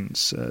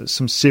presence.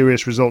 Some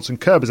serious results.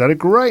 And Kerber's had a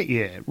great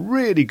year,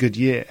 really good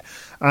year.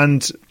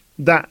 And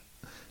that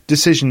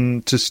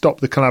decision to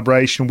stop the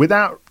collaboration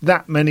without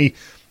that many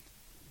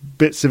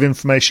bits of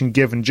information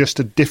given, just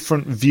a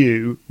different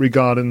view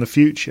regarding the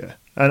future.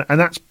 And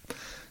that's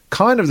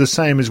kind of the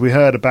same as we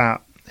heard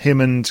about him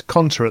and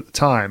Konta at the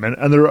time.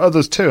 And there are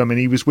others too. I mean,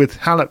 he was with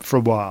Halep for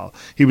a while.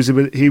 He was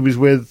with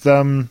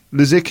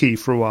Lisicki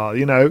for a while,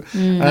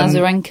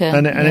 Azarenka.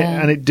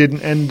 And it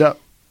didn't end up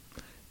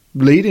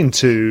leading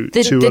to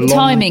the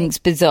timing's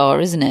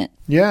bizarre, isn't it?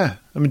 Yeah.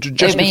 I mean,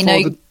 just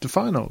before the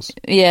finals.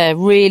 Yeah,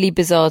 really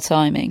bizarre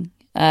timing.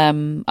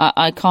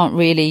 I can't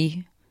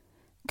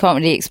can't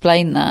really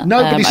explain that.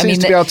 Nobody seems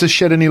to be able to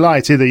shed any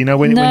light either. You know,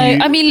 when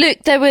I mean,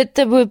 look, there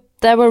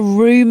were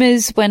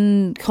rumours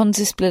when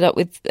Conte split up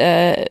with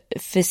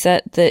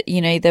Fissette that,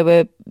 you know,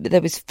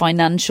 there was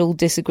financial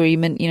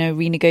disagreement, you know,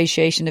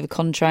 renegotiation of a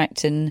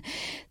contract, and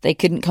they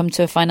couldn't come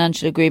to a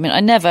financial agreement.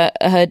 I never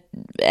heard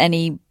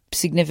any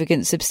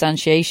significant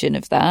substantiation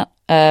of that.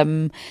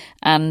 And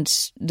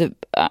the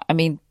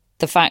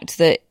fact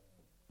that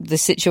the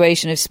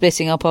situation of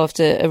splitting up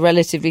after a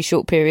relatively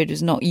short period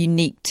was not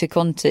unique to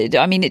Conte.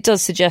 I mean, it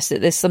does suggest that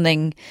there's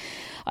something.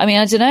 I mean,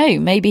 I don't know.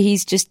 Maybe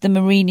he's just the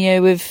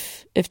Mourinho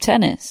of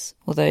tennis.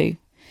 Although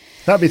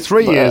that'd be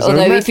 3 years.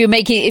 Although if you're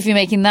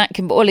making that,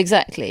 well,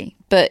 exactly.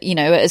 But you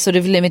know, at a sort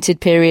of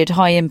limited period,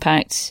 high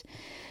impact,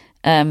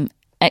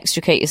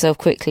 extricate yourself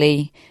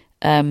quickly.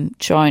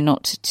 Try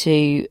not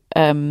to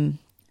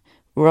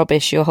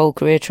rubbish your whole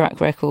career track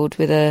record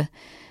with a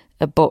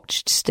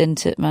botched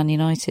stint at Man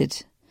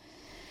United.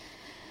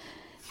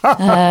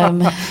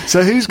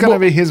 So who's going to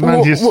be his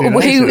Manchester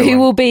United? Who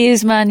will be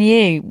his Man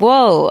U?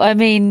 Well, I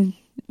mean,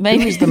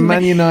 maybe who's the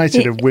Man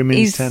United of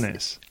women's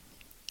tennis?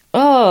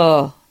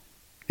 Oh,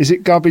 is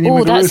it Garbine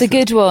Muguruza? Oh, that's a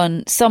good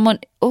one. Someone.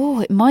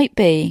 Oh, it might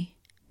be.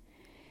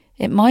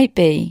 It might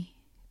be,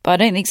 but I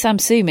don't think Sam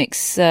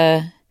Sumik's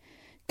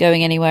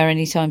going anywhere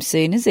anytime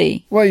soon, is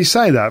he? Well, you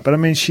say that, but I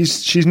mean,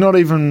 she's not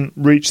even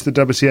reached the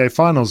WTA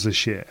finals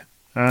this year.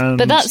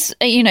 But that's,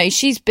 you know,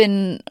 she's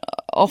been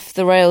off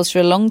the rails for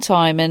a long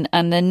time,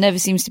 and there never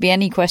seems to be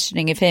any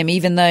questioning of him,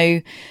 even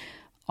though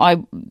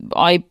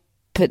I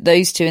put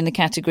those two in the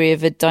category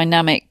of a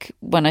dynamic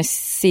when I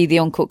see the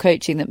on-court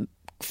coaching that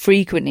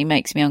frequently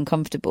makes me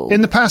uncomfortable.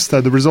 In the past,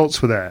 though, the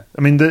results were there.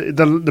 I mean,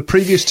 the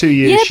previous 2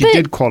 years she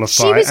did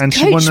qualify and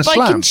she won the Slam. She was coached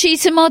by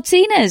Conchita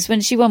Martinez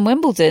when she won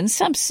Wimbledon.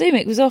 Sam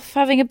Sumik was off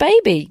having a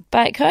baby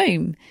back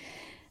home,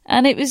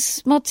 and it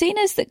was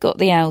Martinez that got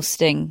the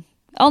ousting.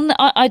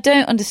 I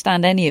don't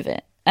understand any of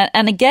it.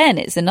 And again,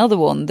 it's another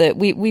one that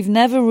we've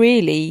never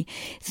really.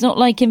 It's not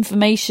like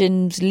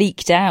information's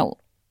leaked out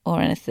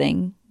or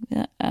anything.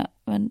 I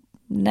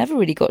never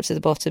really got to the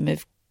bottom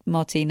of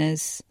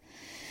Martinez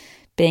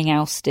being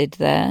ousted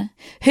there.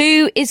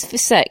 Who is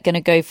Fissette going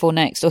to go for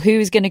next, or who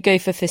is going to go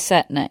for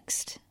Fissette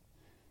next?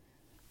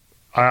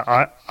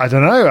 I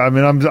don't know. I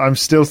mean, I'm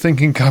still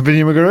thinking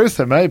Garbine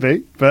Muguruza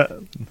maybe,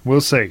 but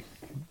we'll see.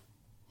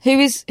 Who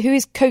is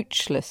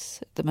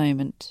coachless at the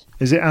moment?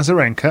 Is it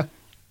Azarenka?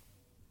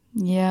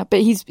 Yeah,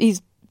 but he's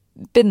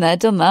been there,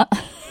 done that.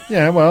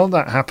 Yeah, well,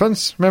 that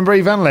happens. Remember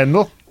Ivan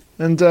Lendl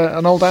and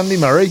old Andy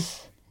Murray?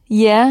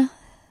 Yeah,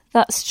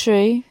 that's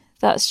true.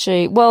 That's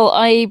true. Well,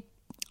 I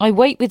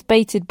wait with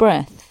bated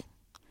breath.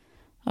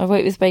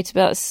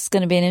 That's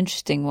going to be an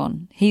interesting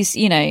one. He's,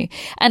 you know,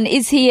 and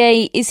is he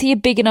a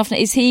big enough?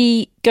 Is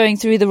he going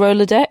through the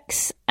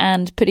Rolodex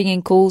and putting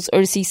in calls, or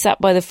is he sat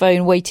by the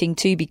phone waiting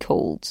to be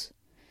called?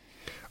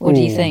 What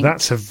do you think?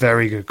 That's a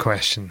very good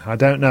question. I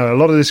don't know. A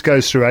lot of this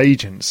goes through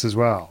agents as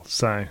well.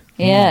 So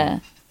yeah,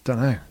 don't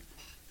know.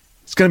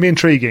 It's going to be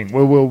intriguing.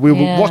 We will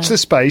watch the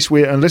space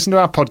and listen to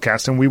our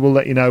podcast, and we will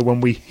let you know when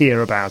we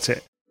hear about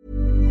it.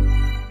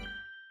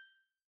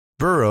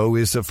 Burrow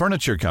is a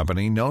furniture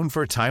company known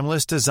for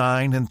timeless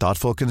design and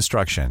thoughtful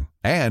construction,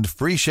 and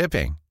free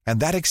shipping, and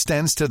that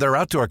extends to their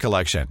outdoor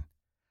collection.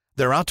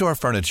 Their outdoor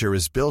furniture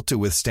is built to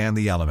withstand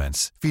the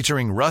elements,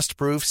 featuring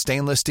rust-proof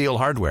stainless steel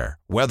hardware,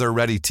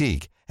 weather-ready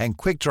teak, and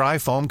quick-dry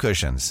foam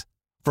cushions.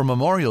 For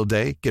Memorial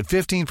Day, get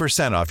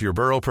 15% off your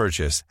Burrow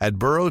purchase at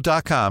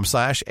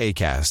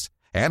burrow.com/ACAST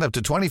and up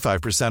to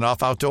 25%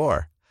 off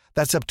outdoor.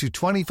 That's up to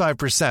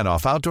 25%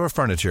 off outdoor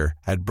furniture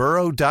at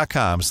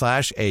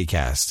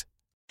burrow.com/ACAST.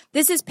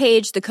 This is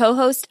Paige, the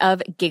co-host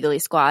of Giggly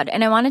Squad,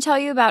 and I want to tell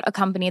you about a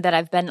company that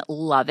I've been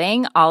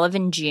loving, Olive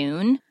 &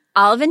 June.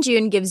 Olive &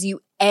 June gives you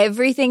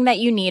everything that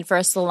you need for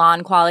a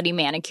salon-quality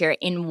manicure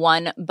in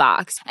one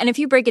box. And if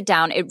you break it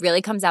down, it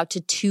really comes out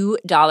to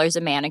 $2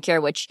 a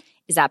manicure, which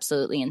is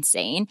absolutely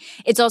insane.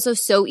 It's also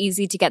so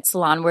easy to get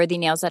salon-worthy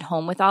nails at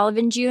home with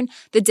Olive & June.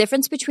 The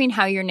difference between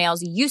how your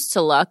nails used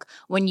to look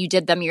when you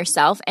did them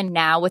yourself and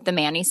now with the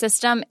Mani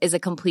system is a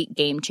complete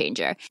game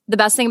changer. The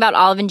best thing about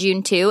Olive &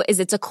 June, too, is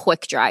it's a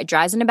quick dry.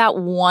 Dries in about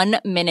 1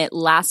 minute,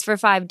 lasts for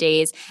 5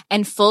 days,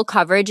 and full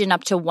coverage in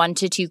up to 1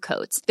 to 2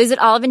 coats. Visit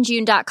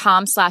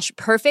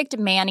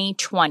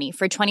oliveandjune.com/perfectmani20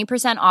 for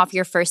 20% off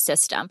your first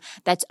system.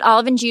 That's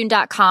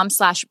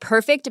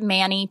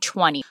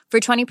oliveandjune.com/perfectmani20 for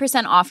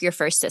 20% off your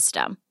first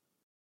system.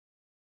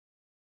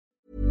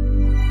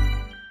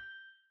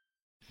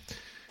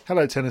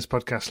 Hello, Tennis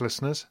Podcast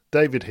listeners.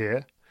 David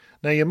here.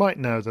 Now, you might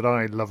know that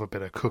I love a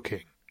bit of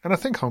cooking, and I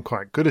think I'm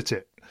quite good at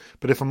it.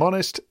 But if I'm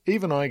honest,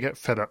 even I get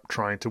fed up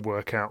trying to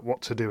work out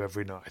what to do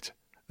every night.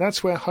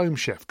 That's where Home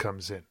Chef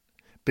comes in.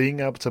 Being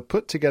able to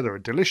put together a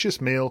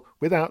delicious meal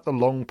without the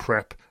long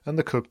prep and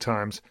the cook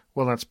times,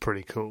 well, that's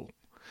pretty cool.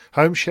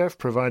 Home Chef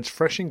provides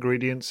fresh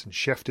ingredients and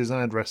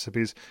chef-designed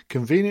recipes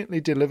conveniently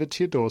delivered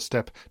to your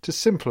doorstep to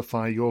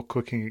simplify your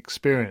cooking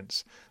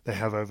experience. They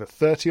have over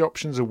 30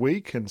 options a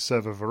week and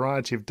serve a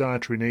variety of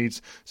dietary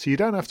needs, so you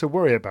don't have to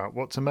worry about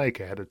what to make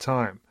ahead of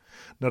time.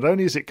 Not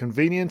only is it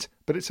convenient,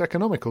 but it's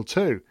economical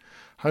too.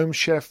 Home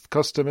Chef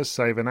customers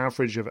save an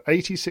average of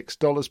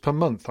 $86 per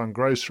month on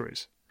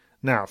groceries.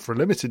 Now, for a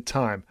limited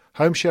time,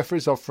 Home Chef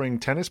is offering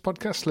Tennis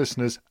Podcast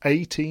listeners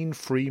 18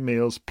 free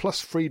meals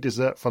plus free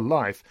dessert for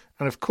life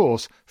and, of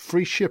course,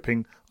 free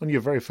shipping on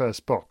your very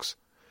first box.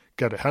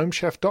 Go to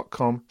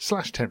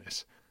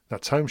homechef.com/tennis.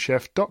 That's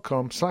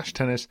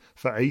homechef.com/tennis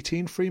for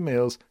 18 free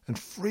meals and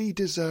free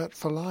dessert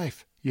for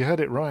life. You heard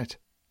it right.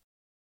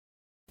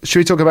 Should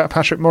we talk about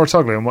Patrick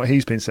Mouratoglou and what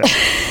he's been saying?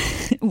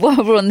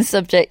 While we're on the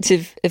subject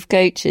of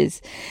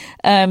coaches,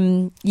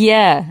 how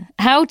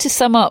to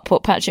sum up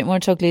what Patrick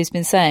Mouratoglou has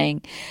been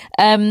saying.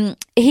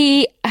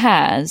 He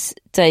has,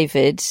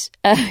 David,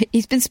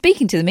 he's been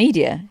speaking to the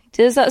media.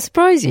 Does that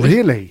surprise you?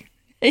 Really?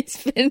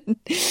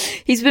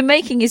 He's been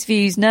making his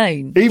views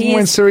known. Even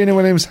when Serena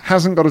Williams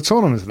hasn't got a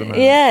tournament at the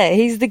moment. Yeah,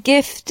 he's the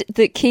gift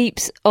that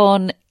keeps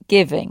on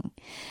giving.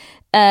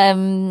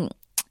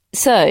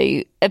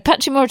 So,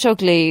 Patrick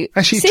Mouratoglou...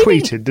 Actually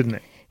tweeted, didn't he?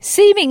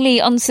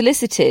 Seemingly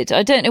unsolicited.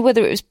 I don't know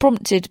whether it was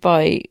prompted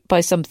by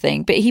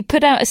something, but he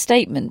put out a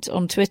statement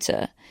on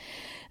Twitter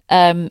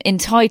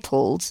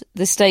entitled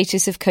 "The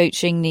Status of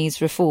Coaching Needs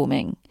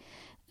Reforming."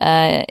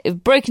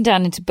 Broken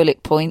down into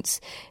bullet points,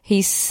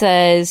 he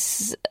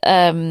says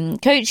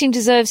coaching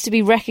deserves to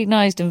be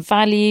recognised and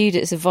valued.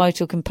 It's a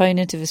vital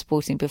component of a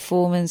sporting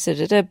performance.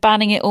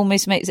 Banning it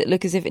almost makes it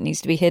look as if it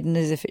needs to be hidden,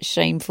 as if it's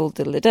shameful.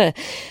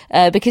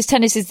 Because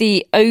tennis is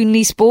the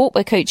only sport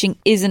where coaching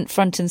isn't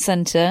front and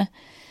centre.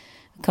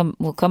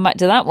 We'll come back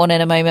to that one in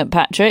a moment,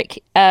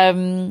 Patrick.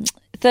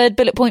 Third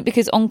bullet point,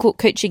 because on-court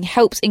coaching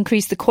helps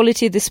increase the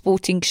quality of the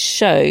sporting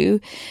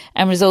show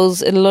and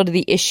resolves a lot of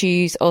the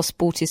issues our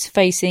sport is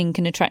facing,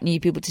 can attract new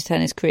people to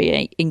tennis,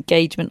 create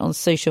engagement on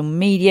social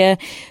media.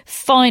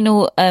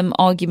 Final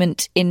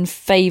argument in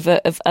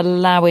favour of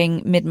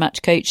allowing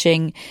mid-match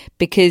coaching,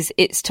 because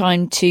it's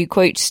time to,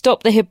 quote,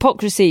 stop the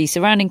hypocrisy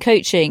surrounding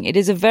coaching. It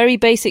is a very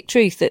basic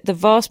truth that the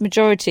vast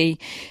majority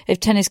of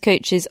tennis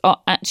coaches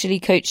are actually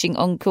coaching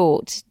on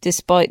court,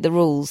 despite the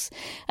rules,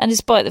 and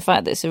despite the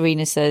fact that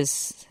Serena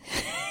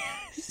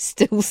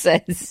still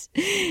says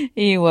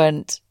you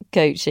weren't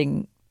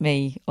coaching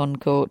me on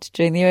court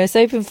during the US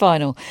Open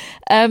final.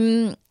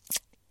 What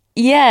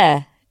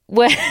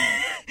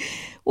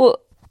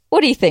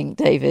do you think,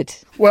 David?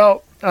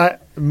 Well,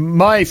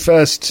 my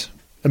first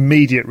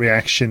immediate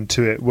reaction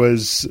to it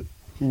was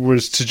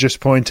to just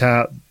point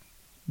out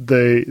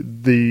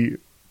the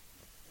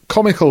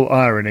comical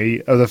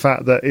irony of the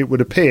fact that it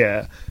would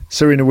appear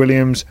Serena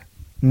Williams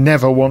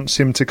never wants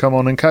him to come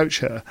on and coach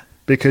her,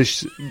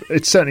 because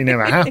it certainly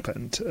never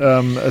happened,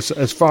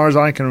 as far as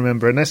I can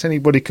remember, unless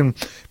anybody can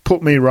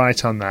put me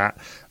right on that.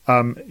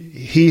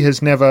 He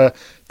has never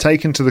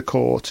taken to the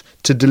court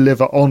to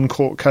deliver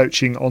on-court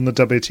coaching on the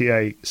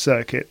WTA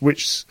circuit,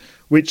 which,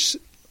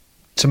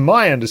 to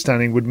my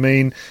understanding, would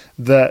mean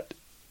that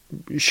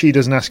she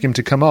doesn't ask him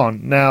to come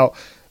on. Now,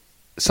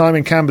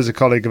 Simon Camber's a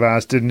colleague of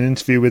ours, did an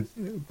interview with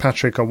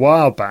Patrick a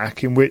while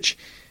back in which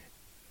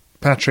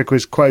Patrick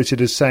was quoted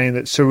as saying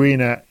that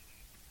Serena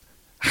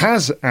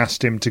has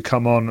asked him to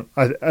come on,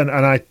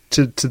 and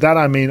to that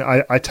I mean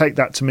I take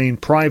that to mean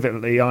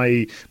privately,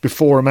 i.e.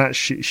 before a match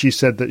she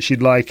said that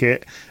she'd like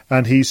it,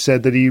 and he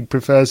said that he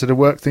prefers her to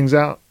work things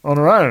out on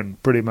her own,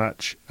 pretty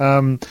much,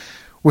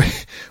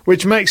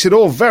 which makes it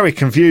all very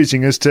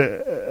confusing as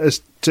to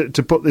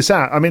put this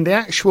out. I mean, the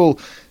actual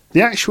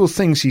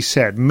things he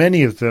said,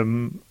 many of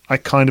them I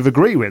kind of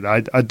agree with.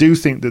 I do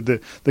think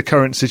that the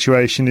current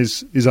situation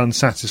is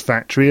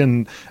unsatisfactory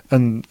and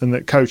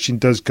that coaching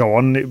does go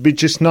on. It'd be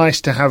just nice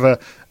to have a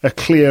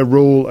clear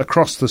rule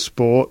across the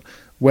sport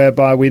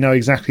whereby we know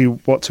exactly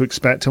what to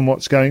expect and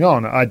what's going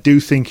on. I do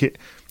think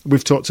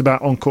we've talked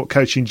about on-court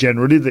coaching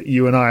generally, that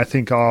you and I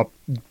think are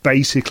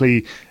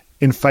basically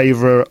in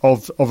favour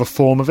of a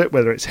form of it,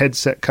 whether it's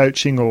headset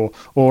coaching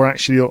or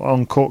actually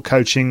on-court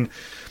coaching,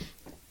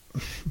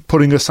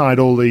 putting aside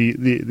all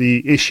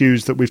the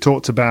issues that we've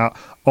talked about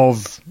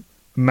of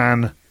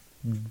man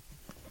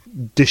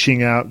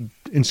dishing out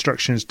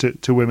instructions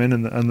to women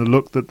and the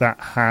look that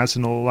has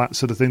and all that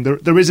sort of thing.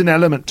 There is an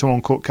element to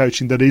on-court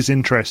coaching that is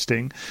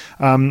interesting.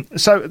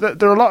 So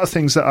there are a lot of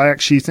things that I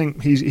actually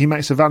think he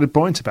makes a valid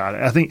point about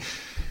it. I think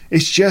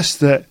it's just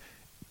that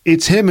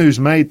it's him who's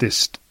made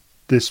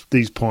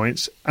these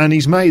points, and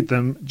he's made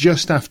them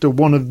just after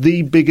one of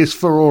the biggest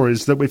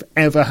furores that we've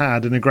ever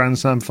had in a Grand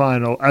Slam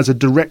final as a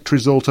direct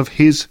result of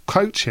his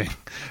coaching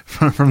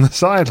from the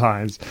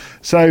sidelines.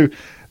 So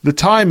the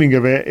timing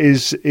of it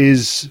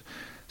is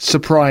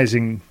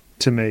surprising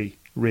to me,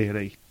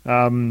 really.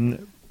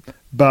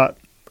 But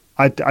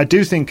I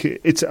do think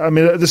it's, I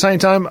mean, at the same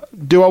time,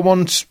 do I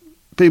want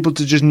people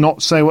to just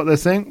not say what they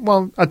think?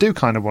 Well, I do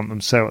kind of want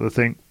them to say what they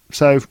think.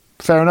 So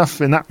fair enough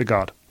in that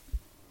regard.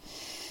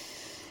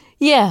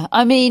 Yeah,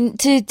 I mean,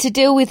 to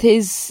deal with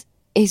his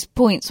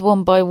points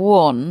one by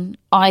one,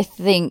 I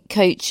think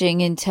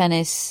coaching in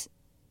tennis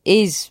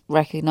is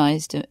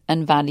recognised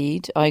and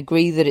valued. I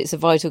agree that it's a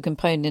vital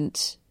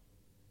component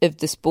of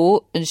the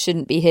sport and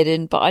shouldn't be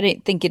hidden, but I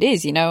don't think it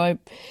is. You know,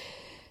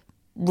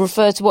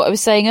 refer to what I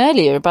was saying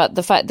earlier about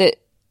the fact that,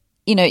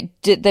 you know,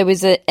 there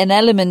was an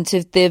element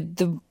of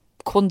the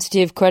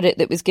quantity of credit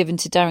that was given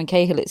to Darren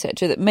Cahill,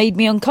 etc., that made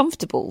me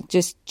uncomfortable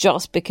just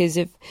because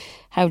of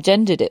how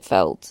gendered it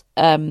felt.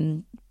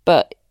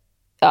 But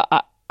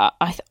I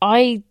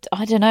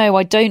don't know.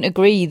 I don't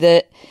agree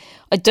that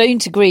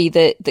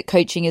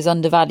coaching is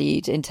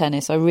undervalued in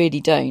tennis. I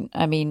really don't.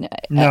 I mean,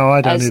 no,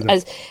 I don't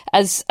either.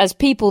 As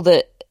people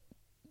that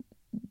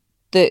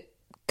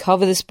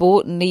cover the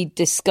sport and lead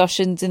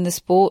discussions in the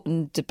sport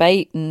and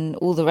debate and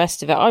all the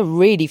rest of it, I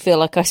really feel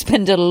like I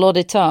spend a lot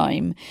of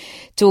time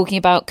talking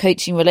about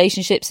coaching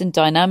relationships and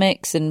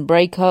dynamics and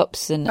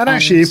breakups and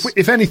actually,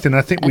 if anything,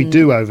 I think we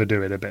do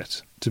overdo it a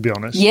bit, to be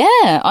honest.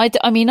 Yeah,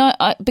 I mean,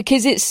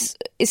 because it's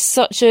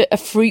such a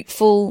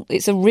fruitful,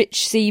 it's a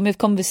rich seam of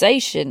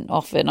conversation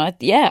often. I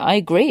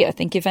agree. I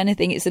think if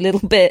anything, it's a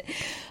little bit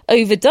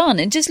overdone.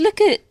 And just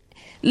look at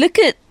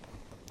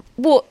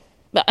what.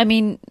 I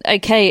mean,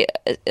 okay,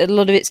 a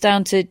lot of it's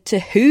down to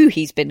who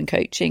he's been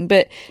coaching,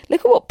 but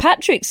look at what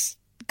Patrick's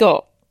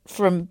got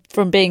from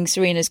being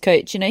Serena's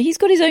coach. You know, he's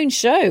got his own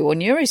show on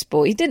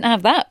Eurosport. He didn't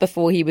have that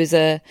before he was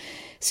a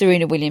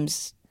Serena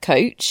Williams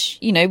coach.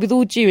 You know, with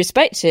all due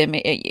respect to him,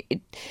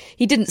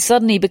 he didn't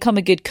suddenly become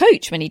a good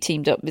coach when he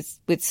teamed up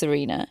with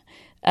Serena.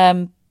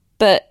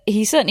 But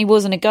he certainly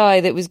wasn't a guy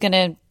that was going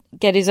to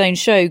get his own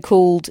show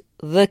called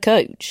The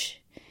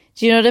Coach.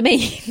 Do you know what I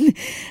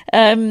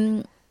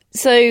mean?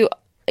 So,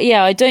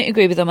 yeah, I don't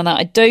agree with them on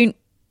that.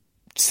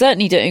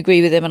 Certainly don't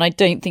agree with them, and I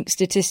don't think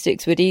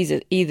statistics would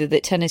either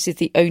that tennis is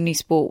the only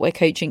sport where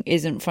coaching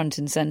isn't front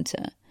and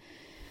centre.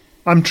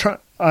 I'm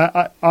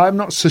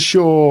not so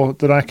sure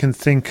that I can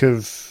think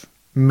of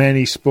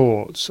many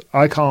sports.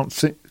 I can't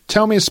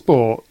tell me a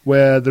sport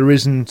where there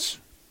isn't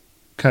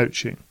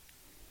coaching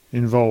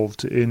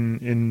involved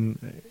in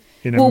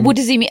well, what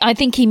does he mean? I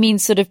think he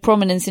means sort of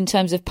prominence in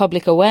terms of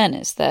public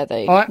awareness there,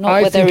 though, not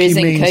where there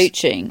isn't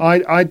coaching.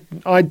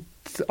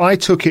 I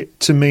took it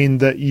to mean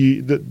that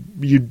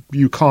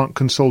you can't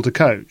consult a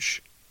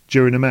coach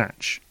during a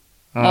match.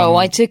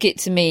 I took it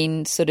to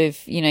mean sort of,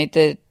 you know,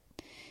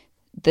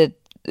 the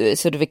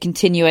sort of a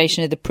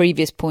continuation of the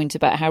previous point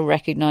about how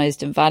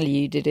recognised and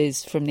valued it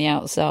is from the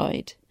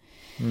outside.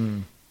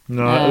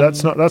 No,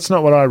 that's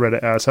not what I read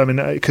it as. I mean,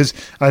 because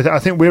I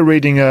think we're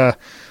reading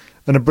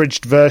an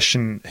abridged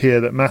version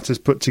here that Matt has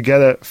put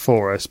together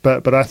for us,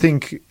 but I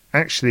think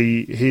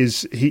actually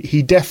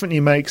he definitely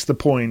makes the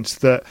point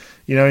that,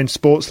 you know, in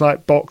sports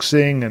like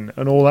boxing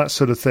and all that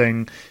sort of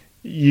thing,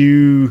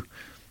 you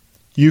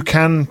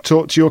can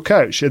talk to your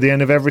coach at the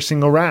end of every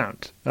single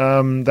round.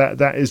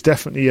 That is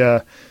definitely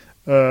a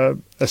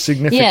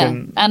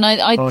significant, and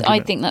I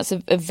think that's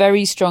a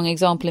very strong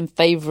example in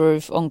favour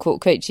of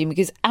on-court coaching,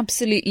 because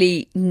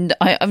absolutely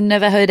I've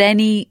never heard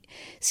any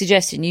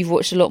suggestion. You've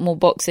watched a lot more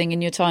boxing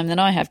in your time than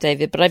I have,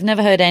 David, but I've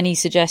never heard any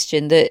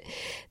suggestion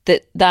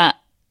that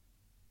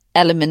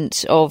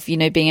element of, you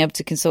know, being able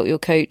to consult your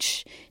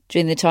coach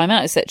during the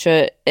timeout,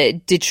 etc.,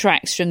 it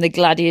detracts from the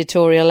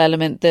gladiatorial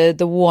element, the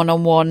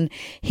one-on-one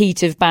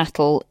heat of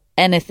battle,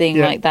 anything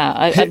like that.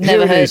 I've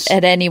never heard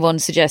anyone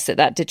suggest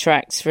that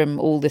detracts from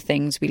all the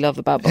things we love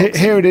about boxing.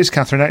 Here it is,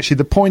 Catherine. Actually,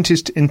 the point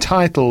is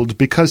entitled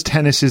 "Because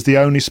Tennis is the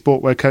Only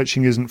Sport Where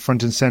Coaching Isn't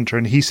Front and Centre,"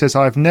 and he says,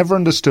 "I've never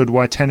understood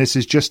why tennis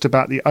is just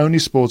about the only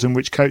sport in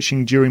which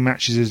coaching during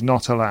matches is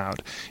not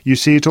allowed. You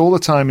see it all the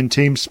time in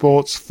team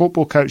sports.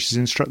 Football coaches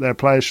instruct their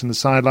players from the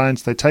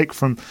sidelines. They take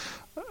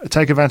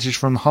advantage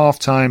from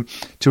half-time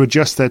to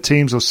adjust their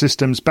teams or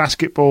systems.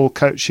 Basketball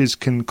coaches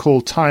can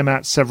call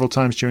timeouts several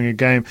times during a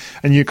game,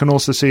 and you can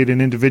also see it in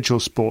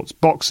individual sports.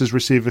 Boxers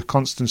receive a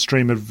constant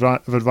stream of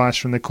advice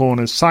from their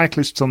corners.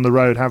 Cyclists on the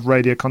road have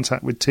radio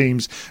contact with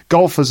teams.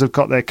 Golfers have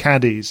got their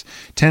caddies.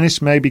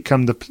 Tennis may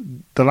become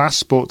the last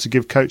sport to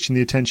give coaching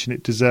the attention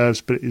it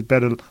deserves, but it is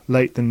better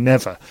late than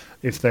never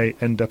if they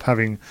end up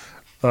having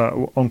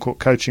on-court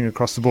coaching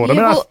across the board."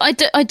 Yeah, I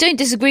don't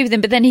disagree with him,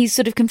 but then he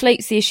sort of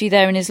conflates the issue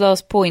there in his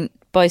last point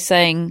by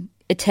saying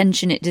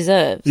attention it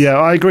deserves. Yeah,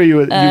 I agree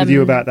with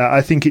you about that.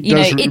 I think it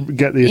does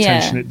get the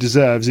attention it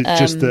deserves. It's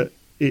just that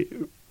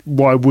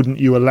why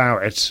wouldn't you allow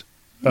it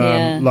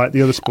like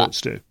the other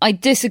sports do? I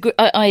disagree.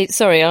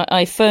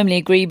 I firmly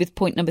agree with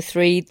point number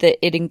 3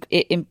 that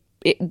it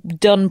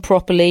done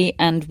properly,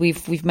 and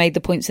we've made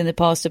the points in the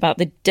past about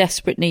the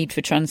desperate need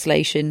for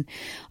translation.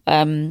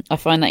 I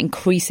find that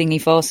increasingly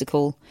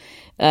farcical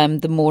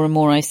the more and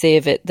more I see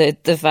of it.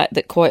 The fact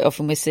that quite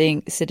often we're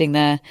sitting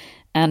there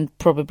and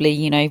probably,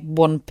 you know,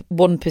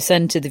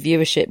 1% of the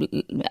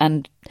viewership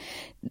and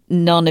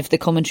none of the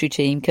commentary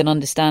team can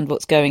understand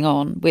what's going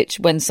on, which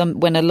when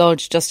a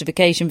large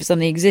justification for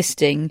something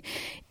existing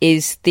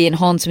is the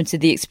enhancement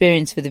of the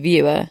experience for the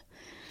viewer.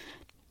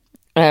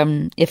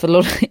 If a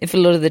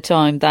lot of the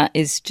time that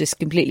is just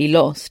completely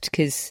lost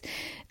because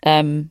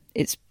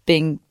it's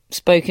being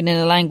spoken in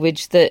a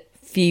language that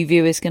few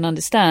viewers can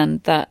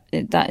understand, that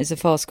is a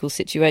farcical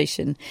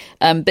situation.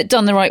 But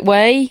done the right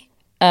way,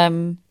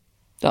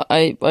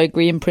 I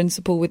agree in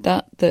principle with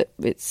that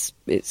it's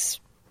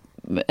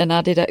an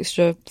added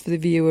extra for the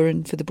viewer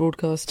and for the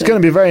broadcaster. It's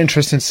going to be very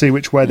interesting to see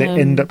which way they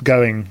end up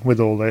going with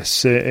all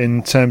this,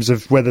 in terms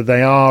of whether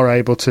they are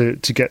able to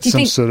get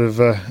some sort of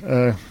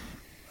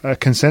a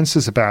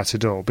consensus about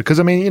it all. Because,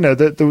 I mean, you know,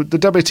 the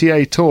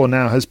WTA Tour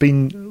now has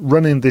been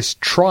running this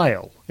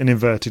trial, in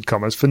inverted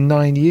commas, for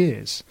 9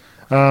 years.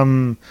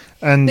 And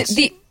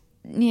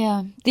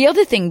the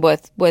other thing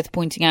worth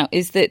pointing out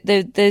is that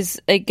there's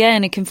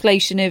again a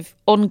conflation of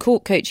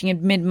on-court coaching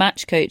and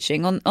mid-match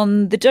coaching.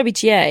 On the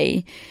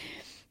WTA,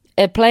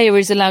 a player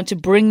is allowed to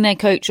bring their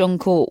coach on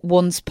court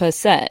once per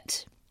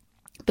set,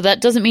 but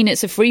that doesn't mean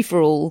it's a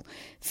free-for-all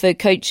for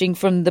coaching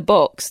from the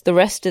box the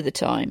rest of the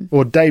time.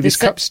 Or Davis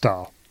Cup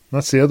style.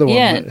 That's the other one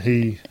that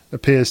he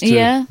appears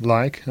to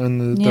like,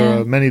 and there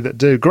are many that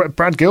do.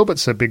 Brad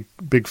Gilbert's a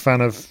big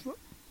fan of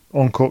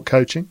on-court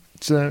coaching.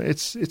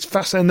 It's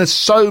fascinating. There's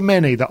so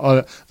many that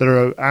are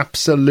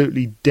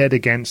absolutely dead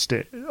against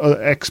it.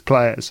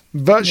 Ex-players,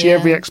 virtually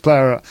every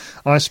ex-player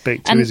I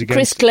speak to is against.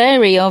 Chris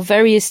Clary, our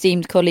very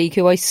esteemed colleague,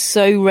 who I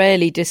so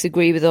rarely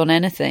disagree with on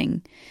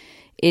anything,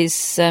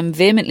 is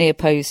vehemently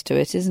opposed to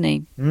it, isn't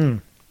he?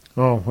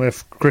 Oh, well,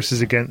 if Chris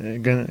is against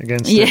it,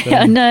 then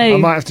I know. I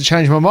might have to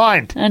change my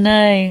mind. I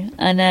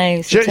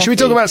know. Should we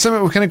talk about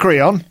something we can agree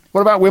on?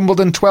 What about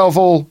Wimbledon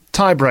 12-all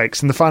tie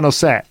breaks in the final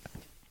set?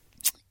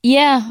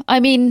 Yeah,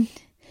 I mean,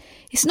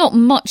 it's not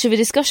much of a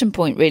discussion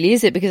point, really,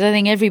 is it? Because I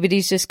think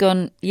everybody's just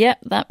gone, yep,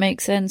 that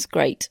makes sense,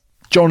 great.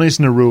 John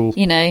Isner rule.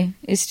 You know,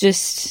 it's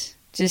just.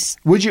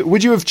 Would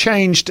you have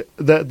changed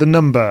the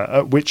number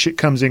at which it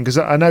comes in? Because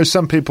I know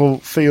some people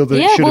feel that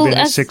it should have been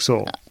at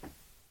 6-all.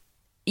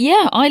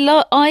 Yeah,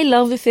 I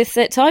love a fifth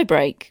set tie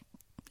break.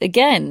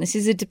 Again, this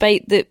is a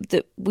debate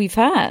that we've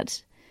had.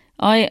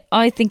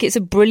 I think it's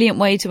a brilliant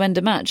way to end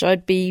a match.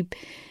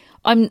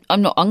 I'm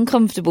not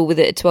uncomfortable with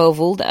it at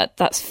 12-all.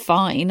 That's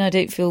fine. I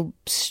don't feel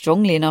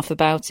strongly enough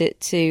about it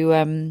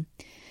to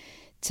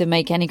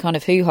make any kind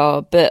of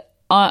hoo-ha. But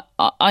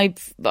I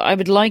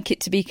would like it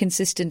to be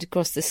consistent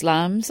across the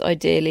slams,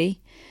 ideally,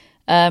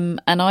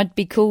 and I'd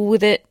be cool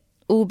with it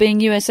all being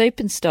US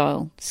Open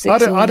style.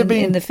 I'd have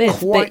been in the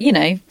fifth, but you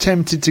know,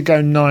 tempted to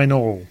go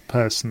 9-all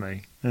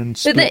personally.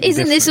 But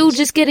isn't this all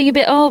just getting a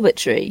bit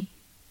arbitrary?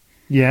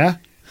 Yeah.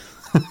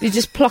 You're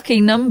just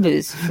plucking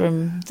numbers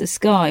from the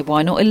sky.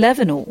 Why not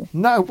 11-all?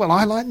 No, well,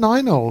 I like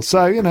 9-all,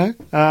 so, you know.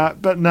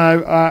 But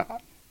no,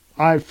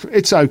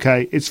 it's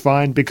okay. It's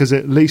fine, because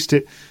at least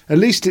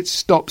it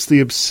stops the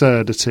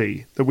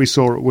absurdity that we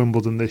saw at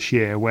Wimbledon this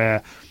year,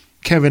 where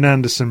Kevin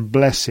Anderson,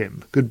 bless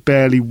him, could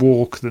barely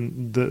walk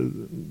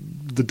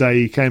the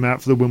day he came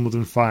out for the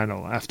Wimbledon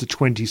final after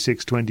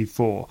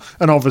 26-24,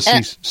 and obviously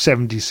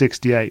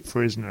 70-68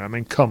 for Isner. I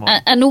mean, come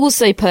on. And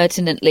also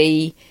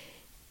pertinently,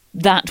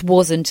 that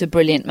wasn't a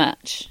brilliant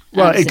match.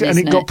 Well,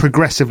 it got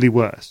progressively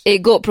worse. It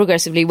got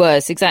progressively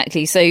worse,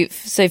 exactly. So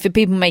for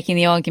people making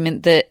the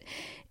argument that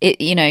it,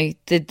 you know,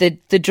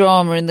 the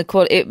drama and the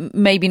quality, it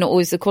maybe not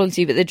always the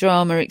quality, but the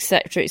drama,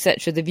 etc.,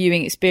 the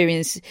viewing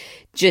experience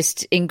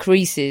just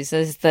increases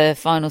as the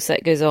final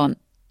set goes on.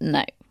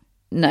 No,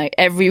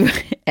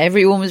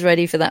 everyone was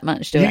ready for that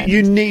match to end.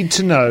 You need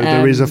to know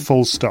there is a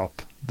full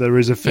stop. There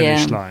is a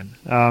finish line.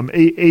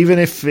 Even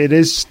if it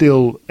is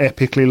still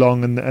epically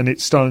long and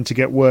it's starting to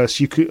get worse,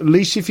 you could, at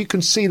least if you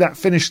can see that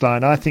finish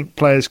line, I think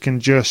players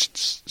can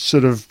just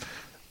sort of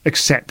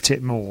accept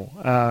it more.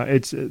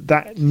 It's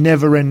that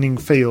never-ending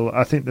feel.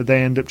 I think that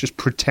they end up just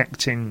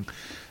protecting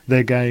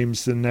their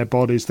games and their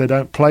bodies. They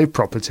don't play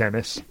proper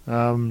tennis.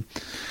 Anyway,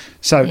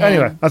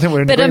 I think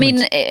we're in agreement. But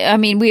I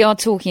mean, we are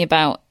talking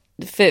about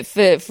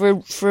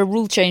for a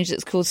rule change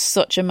that's caused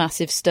such a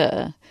massive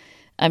stir.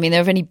 I mean,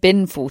 there have only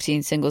been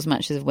 14 singles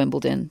matches of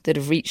Wimbledon that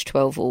have reached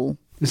 12-all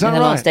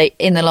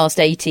in the last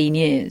 18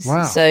 years.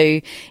 Wow.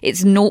 So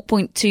it's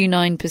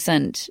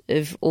 0.29%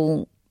 of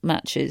all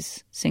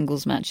matches,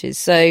 singles matches.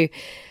 So,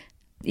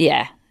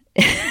 yeah.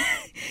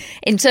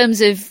 In terms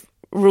of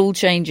rule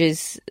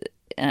changes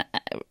and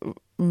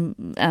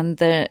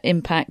the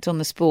impact on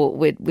the sport,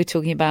 we're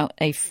talking about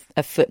a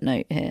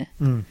footnote here.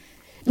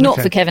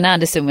 Not for Kevin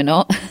Anderson, we're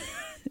not.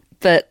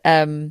 But,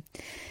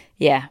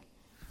 yeah.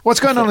 What's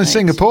going on in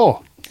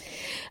Singapore?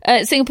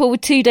 Singapore, we're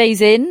 2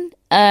 days in.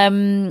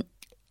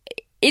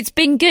 It's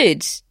been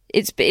good.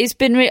 It's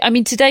been. I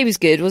mean, today was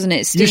good, wasn't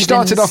it? You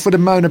started off with a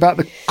moan about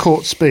the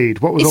court speed.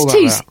 What was all that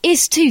about?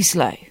 It's too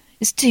slow.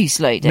 It's too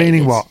slow, David.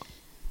 Meaning what?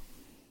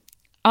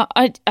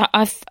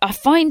 I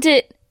find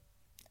it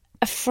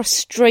a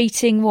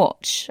frustrating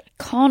watch.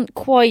 I can't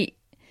quite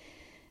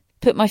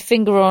put my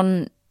finger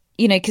on,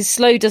 you know, because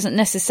slow doesn't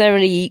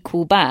necessarily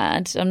equal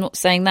bad. I'm not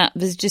saying that.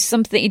 There's just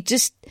something. It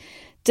just.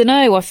 Don't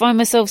know. I find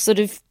myself sort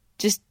of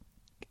just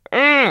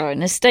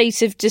in a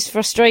state of just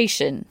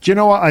frustration. Do you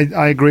know what?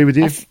 I agree with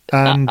you,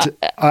 I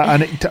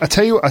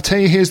tell you,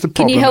 here's the problem.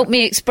 Can you help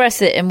me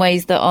express it in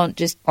ways that aren't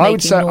just? I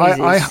would say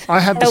noises? I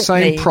had the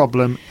same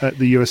problem at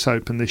the US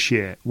Open this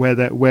year,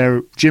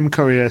 where Jim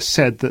Courier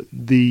said that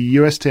the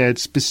USTA had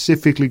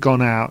specifically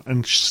gone out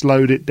and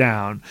slowed it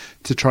down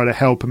to try to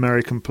help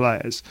American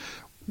players.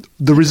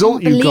 the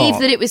result you got... I believe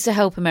that it was to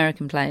help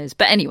American players.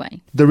 But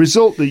anyway. The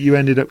result that you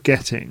ended up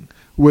getting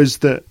was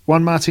that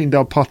Juan Martín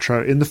del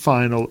Potro in the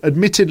final,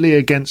 admittedly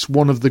against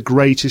one of the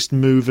greatest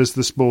movers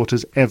the sport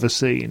has ever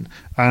seen,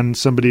 and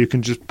somebody who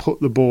can just put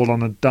the ball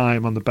on a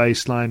dime on the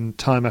baseline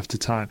time after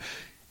time,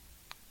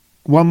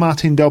 Juan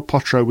Martín del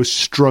Potro was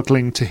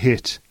struggling to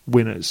hit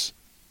winners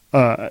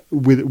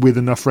with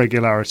enough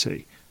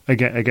regularity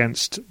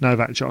against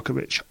Novak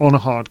Djokovic on a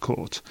hard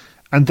court.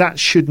 And that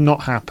should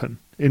not happen,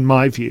 in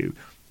my view.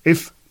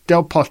 If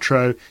Del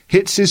Potro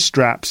hits his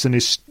straps and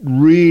is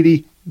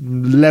really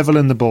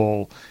leveling the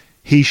ball,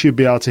 he should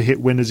be able to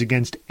hit winners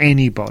against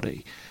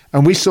anybody.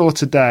 And we saw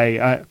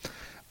today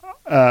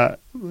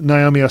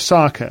Naomi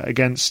Osaka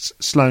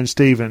against Sloane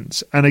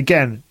Stephens, and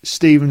again,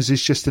 Stephens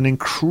is just an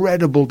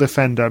incredible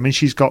defender. I mean,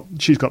 she's got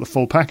the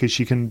full package.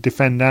 She can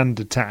defend and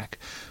attack,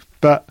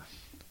 but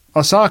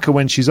Osaka,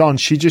 when she's on,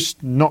 she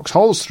just knocks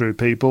holes through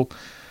people,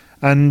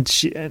 and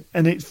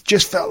it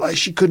just felt like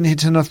she couldn't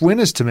hit enough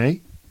winners to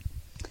me.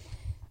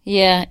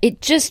 Yeah,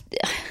 it just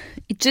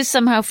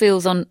somehow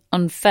feels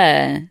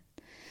unfair,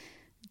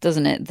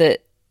 doesn't it?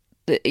 That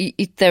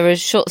there are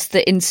shots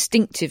that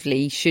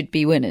instinctively should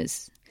be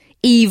winners,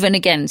 even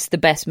against the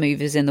best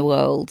movers in the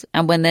world,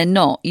 and when they're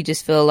not, you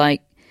just feel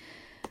like,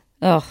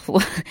 oh,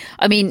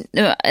 I mean,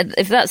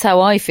 if that's how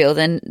I feel,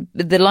 then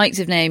the likes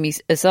of Naomi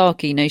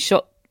Osaka,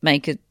 shot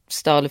maker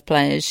style of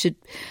players should.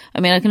 I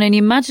mean, I can only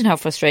imagine how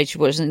frustrated she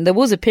was. And there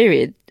was a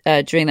period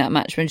during that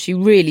match when she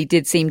really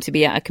did seem to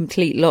be at a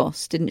complete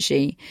loss, didn't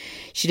she?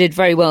 She did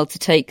very well to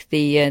take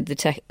the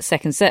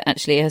second set.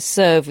 Actually, her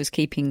serve was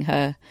keeping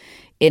her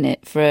in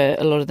it for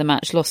a lot of the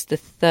match. Lost the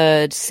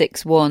third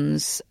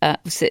 6-1s,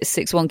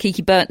 6-1.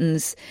 Kiki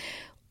Bertens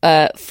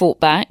fought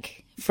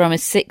back from a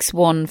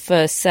 6-1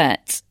 first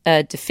set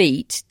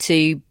defeat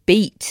to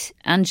beat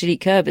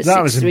Angelique Kerber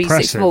 6-3,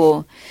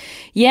 6-4.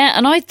 Yeah,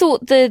 and I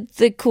thought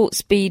the court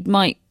speed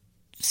might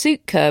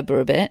suit Kerber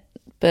a bit,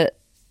 but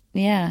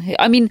yeah,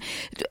 I mean,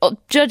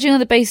 judging on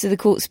the basis of the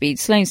court speed,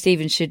 Sloane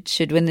Stephens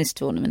should win this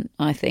tournament,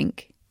 I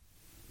think.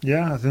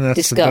 Yeah, I think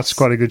that's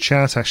quite a good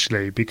shout,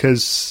 actually,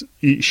 because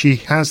she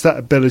has that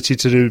ability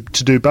to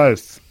do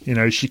both.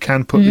 She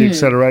can put the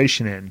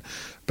acceleration in,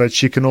 but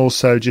she can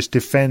also just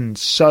defend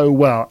so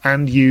well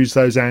and use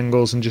those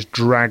angles and just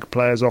drag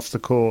players off the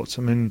court.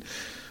 I mean,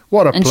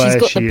 what a player she is.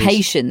 And she's got the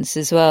patience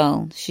as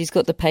well. She's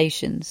got the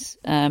patience.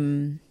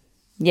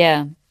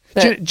 Yeah.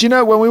 But, do you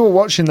know, when we were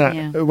watching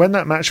that, when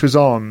that match was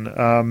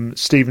on,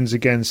 Stephens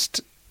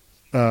against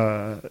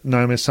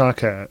Naomi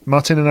Osaka,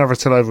 Martina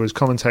Navratilova was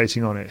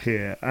commentating on it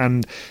here,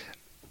 and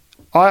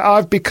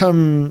I've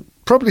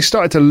probably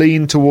started to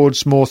lean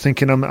towards more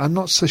thinking I'm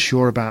not so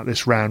sure about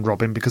this round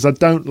robin, because I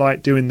don't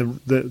like doing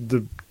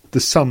the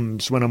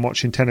sums when I'm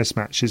watching tennis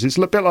matches. It's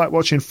a bit like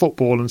watching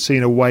football and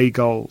seeing away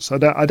goals.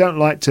 I don't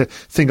like to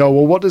think, oh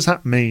well, what does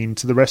that mean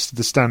to the rest of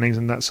the standings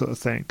and that sort of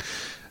thing.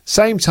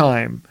 Same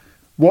time,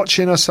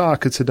 watching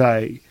Osaka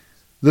today,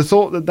 the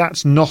thought that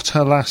that's not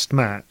her last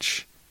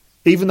match,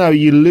 even though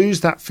you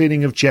lose that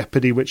feeling of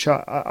jeopardy, which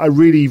I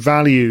really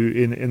value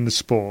in the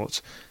sport,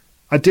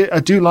 I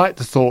do like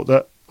the thought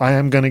that I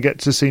am going to get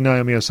to see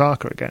Naomi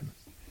Osaka again.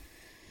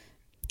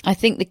 I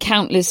think the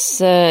countless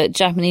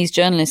Japanese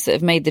journalists that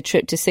have made the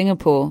trip to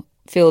Singapore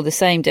feel the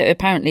same.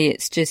 Apparently,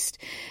 it's just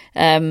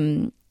Piotr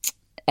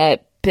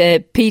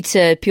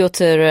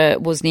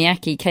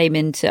Wozniacki came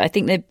into. I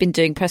think they've been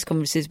doing press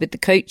conferences with the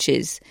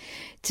coaches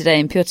today,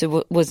 and Piotr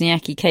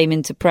Wozniacki came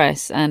into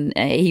press, and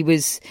he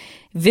was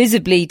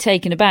visibly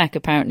taken aback,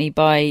 apparently,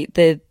 by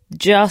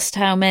just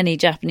how many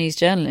Japanese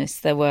journalists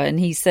there were. And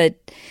he said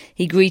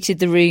he greeted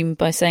the room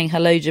by saying,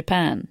 "Hello,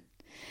 Japan."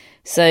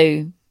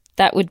 So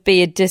that would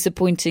be a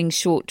disappointing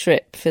short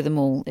trip for them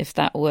all if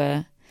that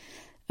were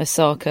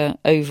Osaka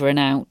over and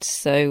out.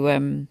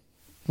 So,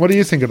 what do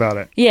you think about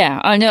it? Yeah,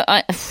 I know.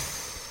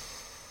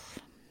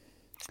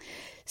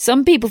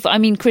 Some people, I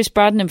mean, Chris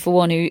Bradnam, for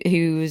one,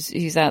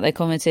 who's out there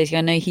commentating,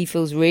 I know he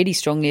feels really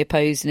strongly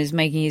opposed and is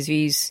making his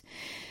views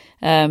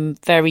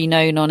very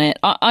known on it.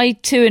 I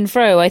to and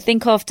fro. I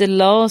think after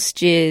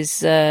last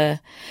year's, I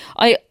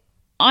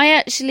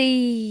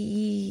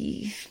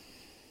actually,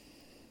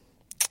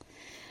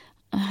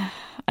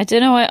 I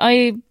don't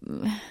know.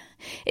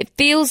 It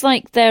feels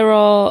like there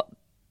are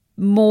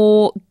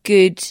more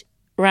good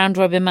round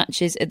robin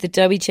matches at the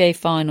WTA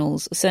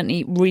finals,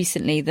 certainly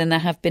recently, than there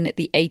have been at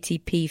the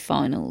ATP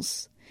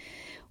finals.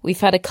 We've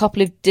had a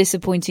couple of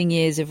disappointing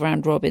years of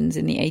round robins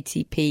in the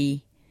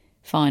ATP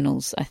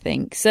finals, I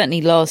think.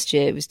 Certainly last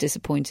year it was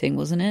disappointing,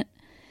 wasn't it?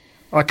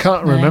 I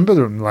can't remember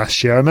them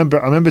last year. I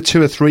remember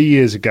 2 or 3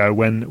 years ago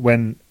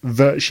when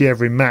virtually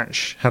every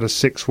match had a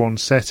 6-1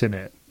 set in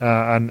it,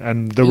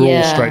 and they were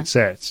all straight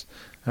sets.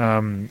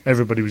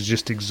 Everybody was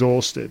just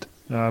exhausted.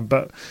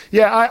 But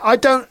yeah, I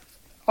don't.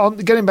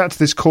 Getting back to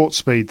this court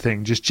speed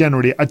thing, just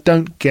generally, I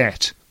don't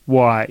get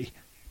why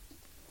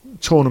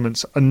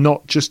tournaments are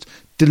not just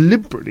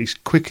deliberately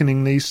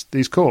quickening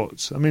these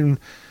courts. I mean,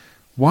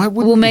 why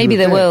wouldn't? Well, maybe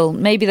they will.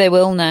 Maybe they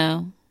will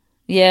now.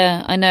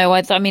 Yeah, I know.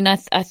 I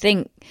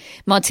think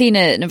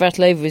Martina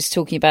Navratilova was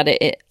talking about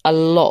it a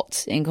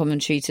lot in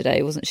commentary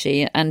today, wasn't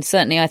she? And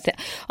certainly,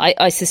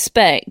 I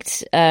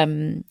suspect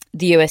the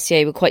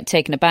USTA were quite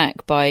taken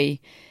aback by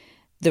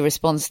the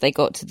response they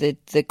got to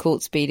the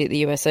court speed at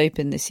the US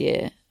Open this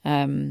year.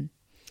 And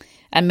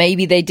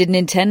maybe they didn't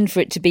intend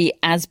for it to be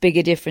as big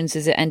a difference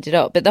as it ended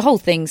up. But the whole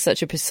thing's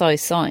such a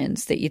precise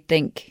science that you'd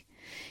think,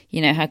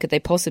 how could they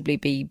possibly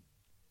be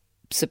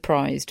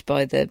surprised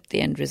by the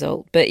end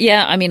result? But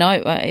yeah, I mean,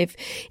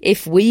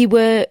 if we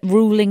were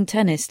ruling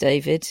tennis,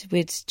 David,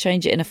 we'd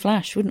change it in a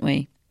flash, wouldn't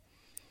we?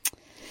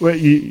 Well,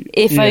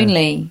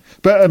 only.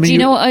 But I mean, do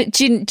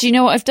you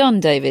know what I've done,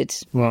 David?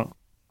 What?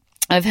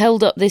 I've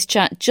held up this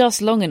chat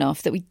just long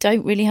enough that we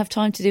don't really have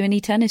time to do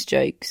any tennis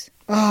jokes.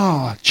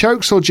 Oh,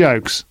 chokes or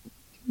jokes?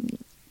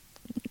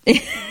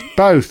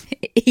 Both.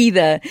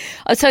 Either.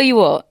 I'll tell you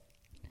what.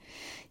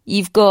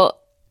 You've got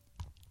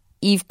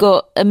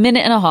a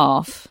minute and a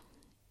half.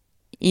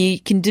 You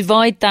can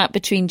divide that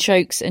between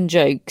chokes and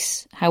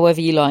jokes, however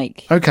you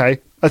like. Okay,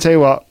 I'll tell you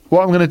what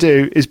I'm going to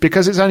do is,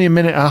 because it's only a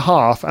minute and a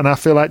half and I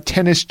feel like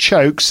tennis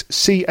chokes,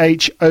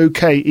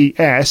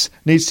 CHOKES,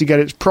 needs to get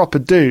its proper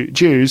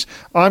dues,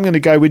 I'm going to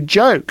go with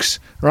jokes,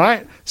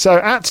 right? So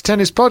at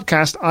Tennis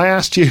Podcast, I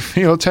asked you for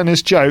your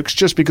tennis jokes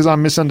just because I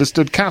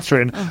misunderstood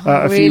Catherine.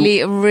 I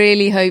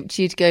really hoped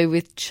you'd go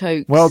with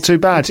chokes. Well, too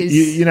bad.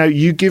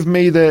 You give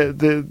me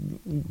the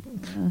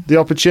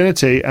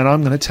opportunity and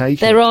I'm going to take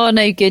it. There are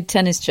no good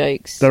tennis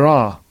jokes. There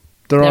are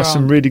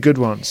some really good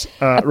ones.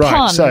 A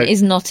pun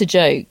is not a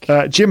joke.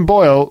 Jim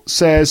Boyle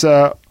says,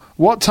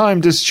 what time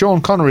does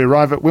Sean Connery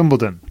arrive at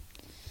Wimbledon?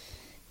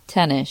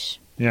 10ish.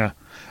 Yeah.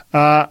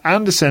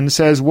 Anderson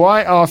says,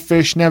 why are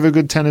fish never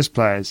good tennis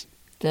players?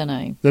 Don't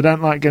know. They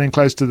don't like getting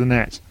close to the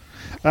net.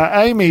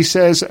 Amy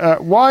says,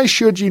 why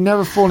should you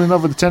never fall in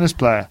love with a tennis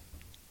player?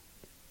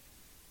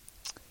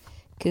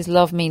 Because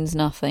love means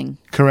nothing.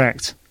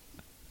 Correct.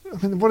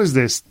 I mean, what is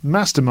this?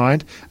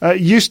 Mastermind.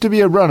 Used to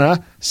be a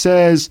runner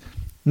says,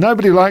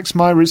 nobody likes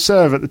my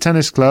reserve at the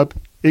tennis club.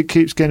 It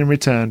keeps getting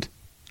returned.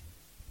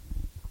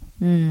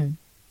 So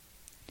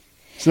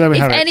there we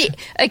have it.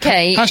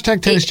 Okay.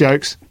 Hashtag tennis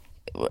jokes.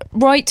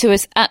 Write to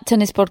us at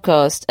Tennis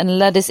Podcast and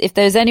let us, if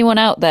there's anyone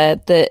out there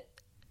that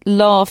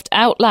laughed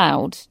out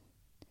loud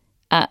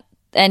at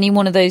any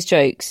one of those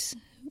jokes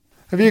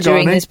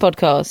during this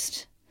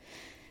podcast.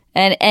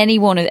 And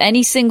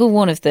any single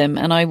one of them,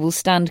 and I will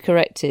stand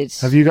corrected.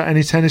 Have you got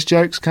any tennis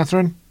jokes,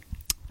 Catherine?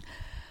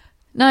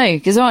 No,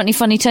 because there aren't any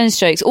funny tennis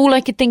jokes. All I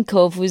could think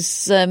of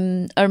was,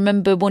 I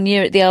remember one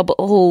year at the Albert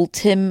Hall,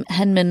 Tim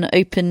Henman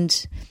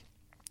opened...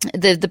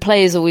 The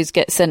players always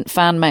get sent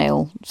fan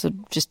mail, so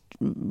just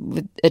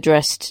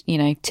addressed,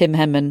 Tim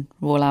Henman,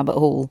 Royal Albert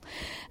Hall.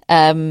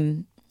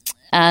 And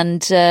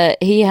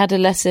he had a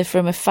letter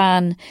from a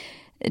fan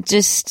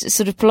just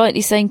sort of politely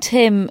saying,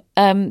 Tim,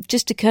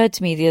 just occurred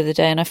to me the other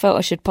day and I felt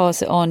I should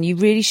pass it on. You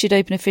really should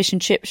open a fish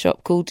and chip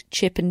shop called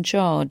Chip and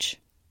Charge.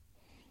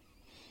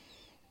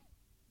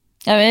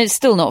 I mean, it's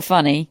still not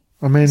funny.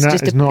 I mean,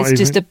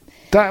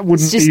 that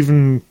wouldn't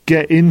even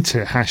get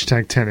into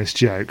hashtag tennis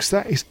jokes.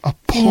 That is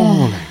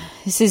appalling. Yeah,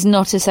 this is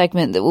not a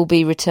segment that will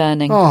be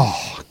returning.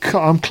 Oh,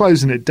 God, I'm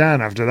closing it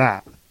down after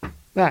that.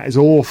 That is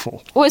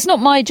awful. Well, it's not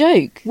my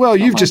joke. Well,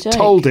 you've just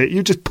told it.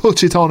 You just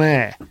put it on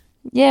air.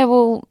 Yeah,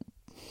 well,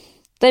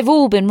 they've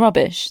all been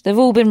rubbish.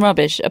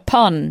 A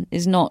pun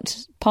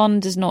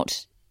does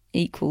not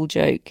equal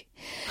joke.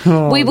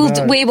 Oh, we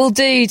will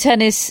do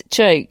tennis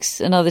jokes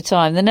another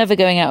time. They're never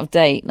going out of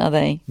date, are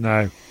they?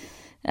 No.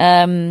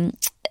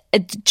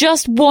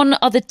 Just one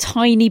other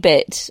tiny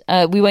bit.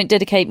 We won't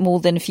dedicate more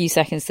than a few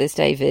seconds to this,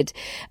 David.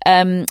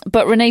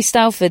 But Renee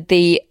Stauffer,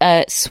 the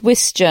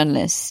Swiss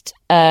journalist,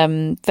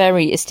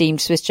 very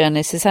esteemed Swiss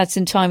journalist, has had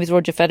some time with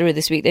Roger Federer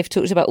this week. They've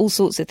talked about all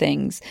sorts of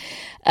things.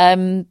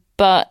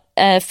 But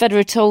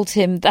Federer told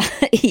him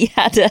that he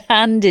had a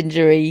hand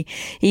injury.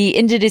 He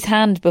injured his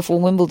hand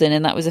before Wimbledon,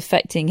 and that was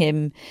affecting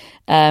him.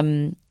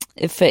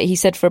 He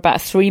said for about a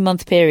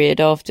 3-month period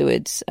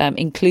afterwards,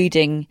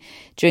 including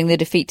during the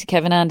defeat to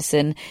Kevin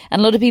Anderson. And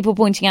a lot of people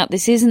pointing out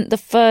this isn't the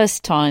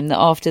first time that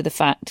after the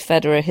fact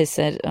Federer has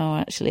said, oh,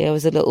 actually, I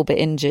was a little bit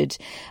injured.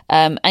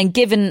 And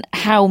given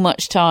how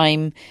much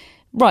time,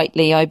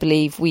 rightly, I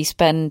believe, we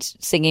spend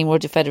singing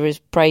Roger Federer's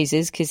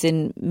praises, because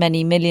in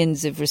many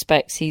millions of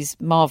respects he's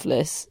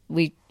marvellous,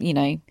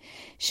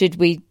 should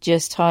we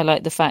just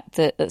highlight the fact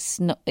that that's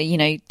not,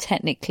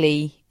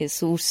 technically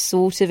it's all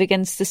sort of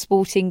against the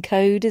sporting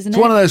code, isn't it?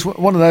 It's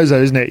one of those,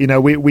 though, isn't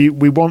it?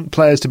 We want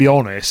players to be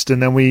honest,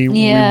 and then we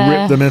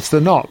rip them if they're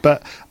not.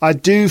 But I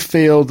do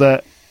feel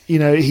that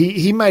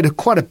he made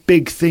quite a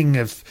big thing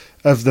of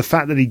the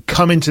fact that he'd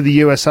come into the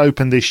US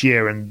Open this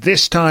year, and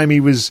this time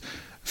he was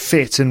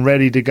fit and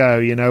ready to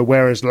go.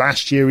 Whereas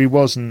last year he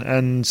wasn't,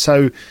 and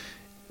so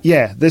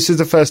this is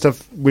the first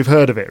we've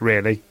heard of it,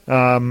 really,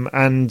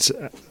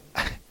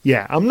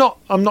 Yeah, I'm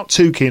not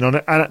too keen on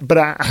it, but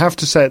I have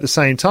to say at the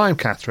same time,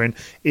 Catherine,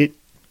 it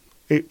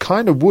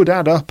kind of would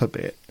add up a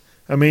bit.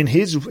 I mean,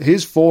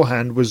 his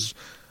forehand was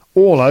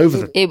all over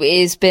them.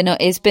 It's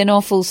been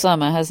awful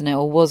summer, hasn't it?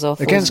 Or was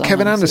awful against summer,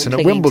 Kevin Anderson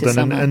sort of at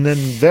Wimbledon and then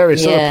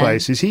various other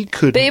places. He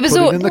couldn't put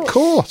it in the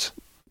court.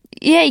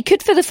 Yeah, he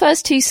could for the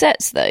first 2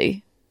 sets, though.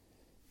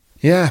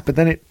 Yeah, but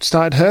then it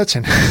started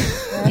hurting.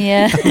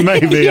 Yeah.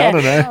 Maybe, I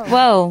don't know.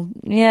 Well,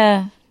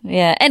 yeah.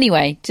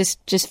 Anyway,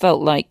 just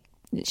felt like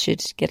it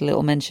should get a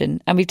little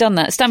mention. And we've done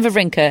that. Stan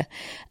Wawrinka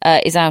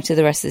is out of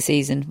the rest of the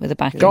season with a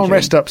back injury. Go on,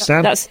 rest up,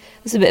 Stan. That's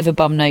a bit of a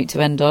bum note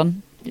to end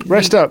on.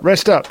 Rest up.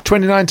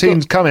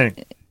 2019's coming.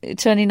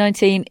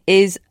 2019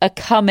 is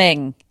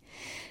a-coming.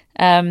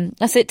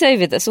 That's it,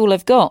 David. That's all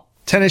I've got.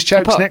 Tennis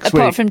chokes next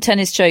week. Apart from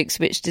tennis chokes,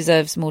 which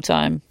deserves more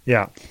time.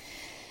 Yeah.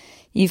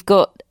 You've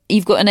got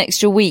an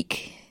extra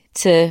week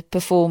to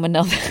perform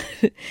another...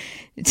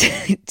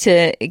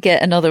 to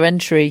get another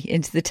entry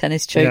into the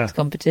tennis chokes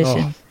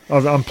competition.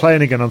 Oh, I'm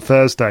playing again on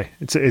Thursday.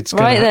 It's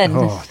gonna, right then.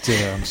 Oh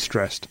dear, I'm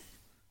stressed.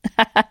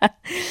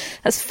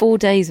 That's 4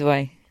 days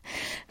away.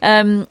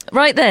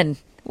 Right then,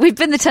 we've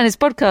been the Tennis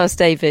Podcast,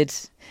 David.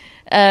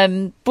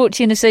 Brought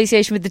to you in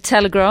association with The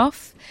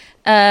Telegraph,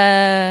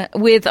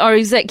 with our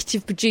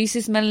executive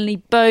producers,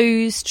 Melanie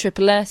Bowes,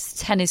 Triple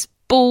S,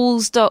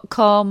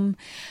 tennisballs.com,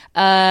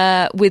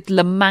 with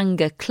La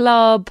Manga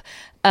Club,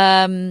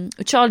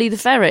 Charlie the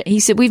Ferret. He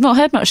said, we've not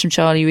heard much from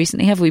Charlie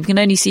recently, have we? We can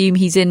only assume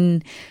he's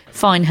in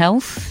fine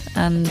health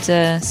and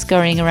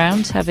scurrying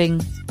around,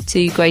 having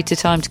too great a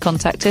time to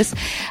contact us.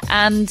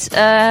 And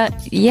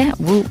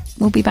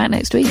we'll be back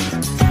next week.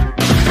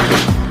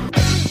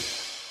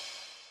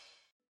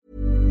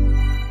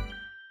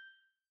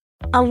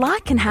 A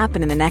lot can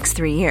happen in the next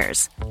 3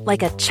 years.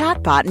 Like a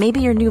chatbot may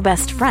be your new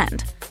best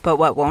friend. But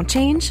what won't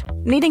change?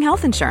 Needing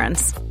health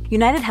insurance.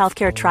 United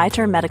Healthcare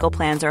Tri-Term Medical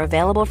Plans are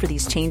available for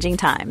these changing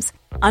times.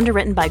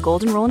 Underwritten by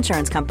Golden Rule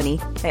Insurance Company,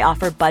 they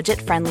offer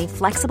budget-friendly,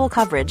 flexible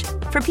coverage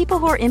for people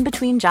who are in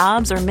between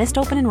jobs or missed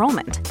open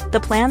enrollment. The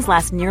plans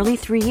last nearly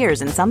 3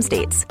 years in some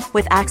states,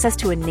 with access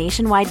to a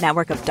nationwide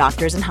network of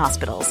doctors and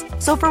hospitals.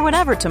 So for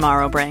whatever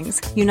tomorrow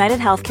brings, United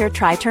Healthcare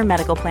Tri-Term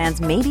Medical Plans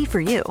may be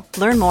for you.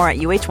 Learn more at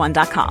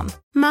uh1.com.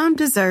 Mom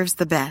deserves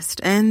the best,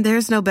 and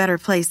there's no better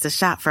place to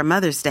shop for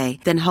Mother's Day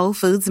than Whole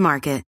Foods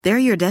Market. They're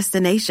your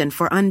destination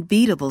for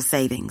unbeatable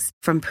savings,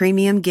 from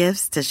premium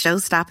gifts to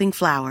show-stopping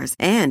flowers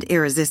and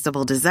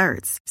irresistible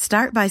desserts.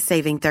 Start by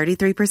saving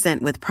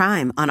 33% with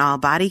Prime on all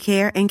body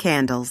care and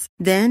candles.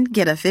 Then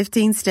get a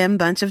 15-stem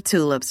bunch of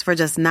tulips for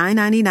just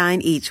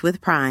 $9.99 each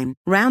with Prime.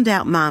 Round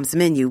out Mom's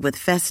menu with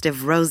festive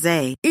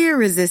rosé,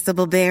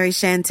 irresistible berry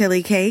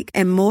chantilly cake,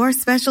 and more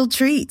special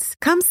treats.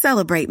 Come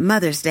celebrate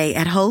Mother's Day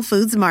at Whole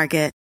Foods Market.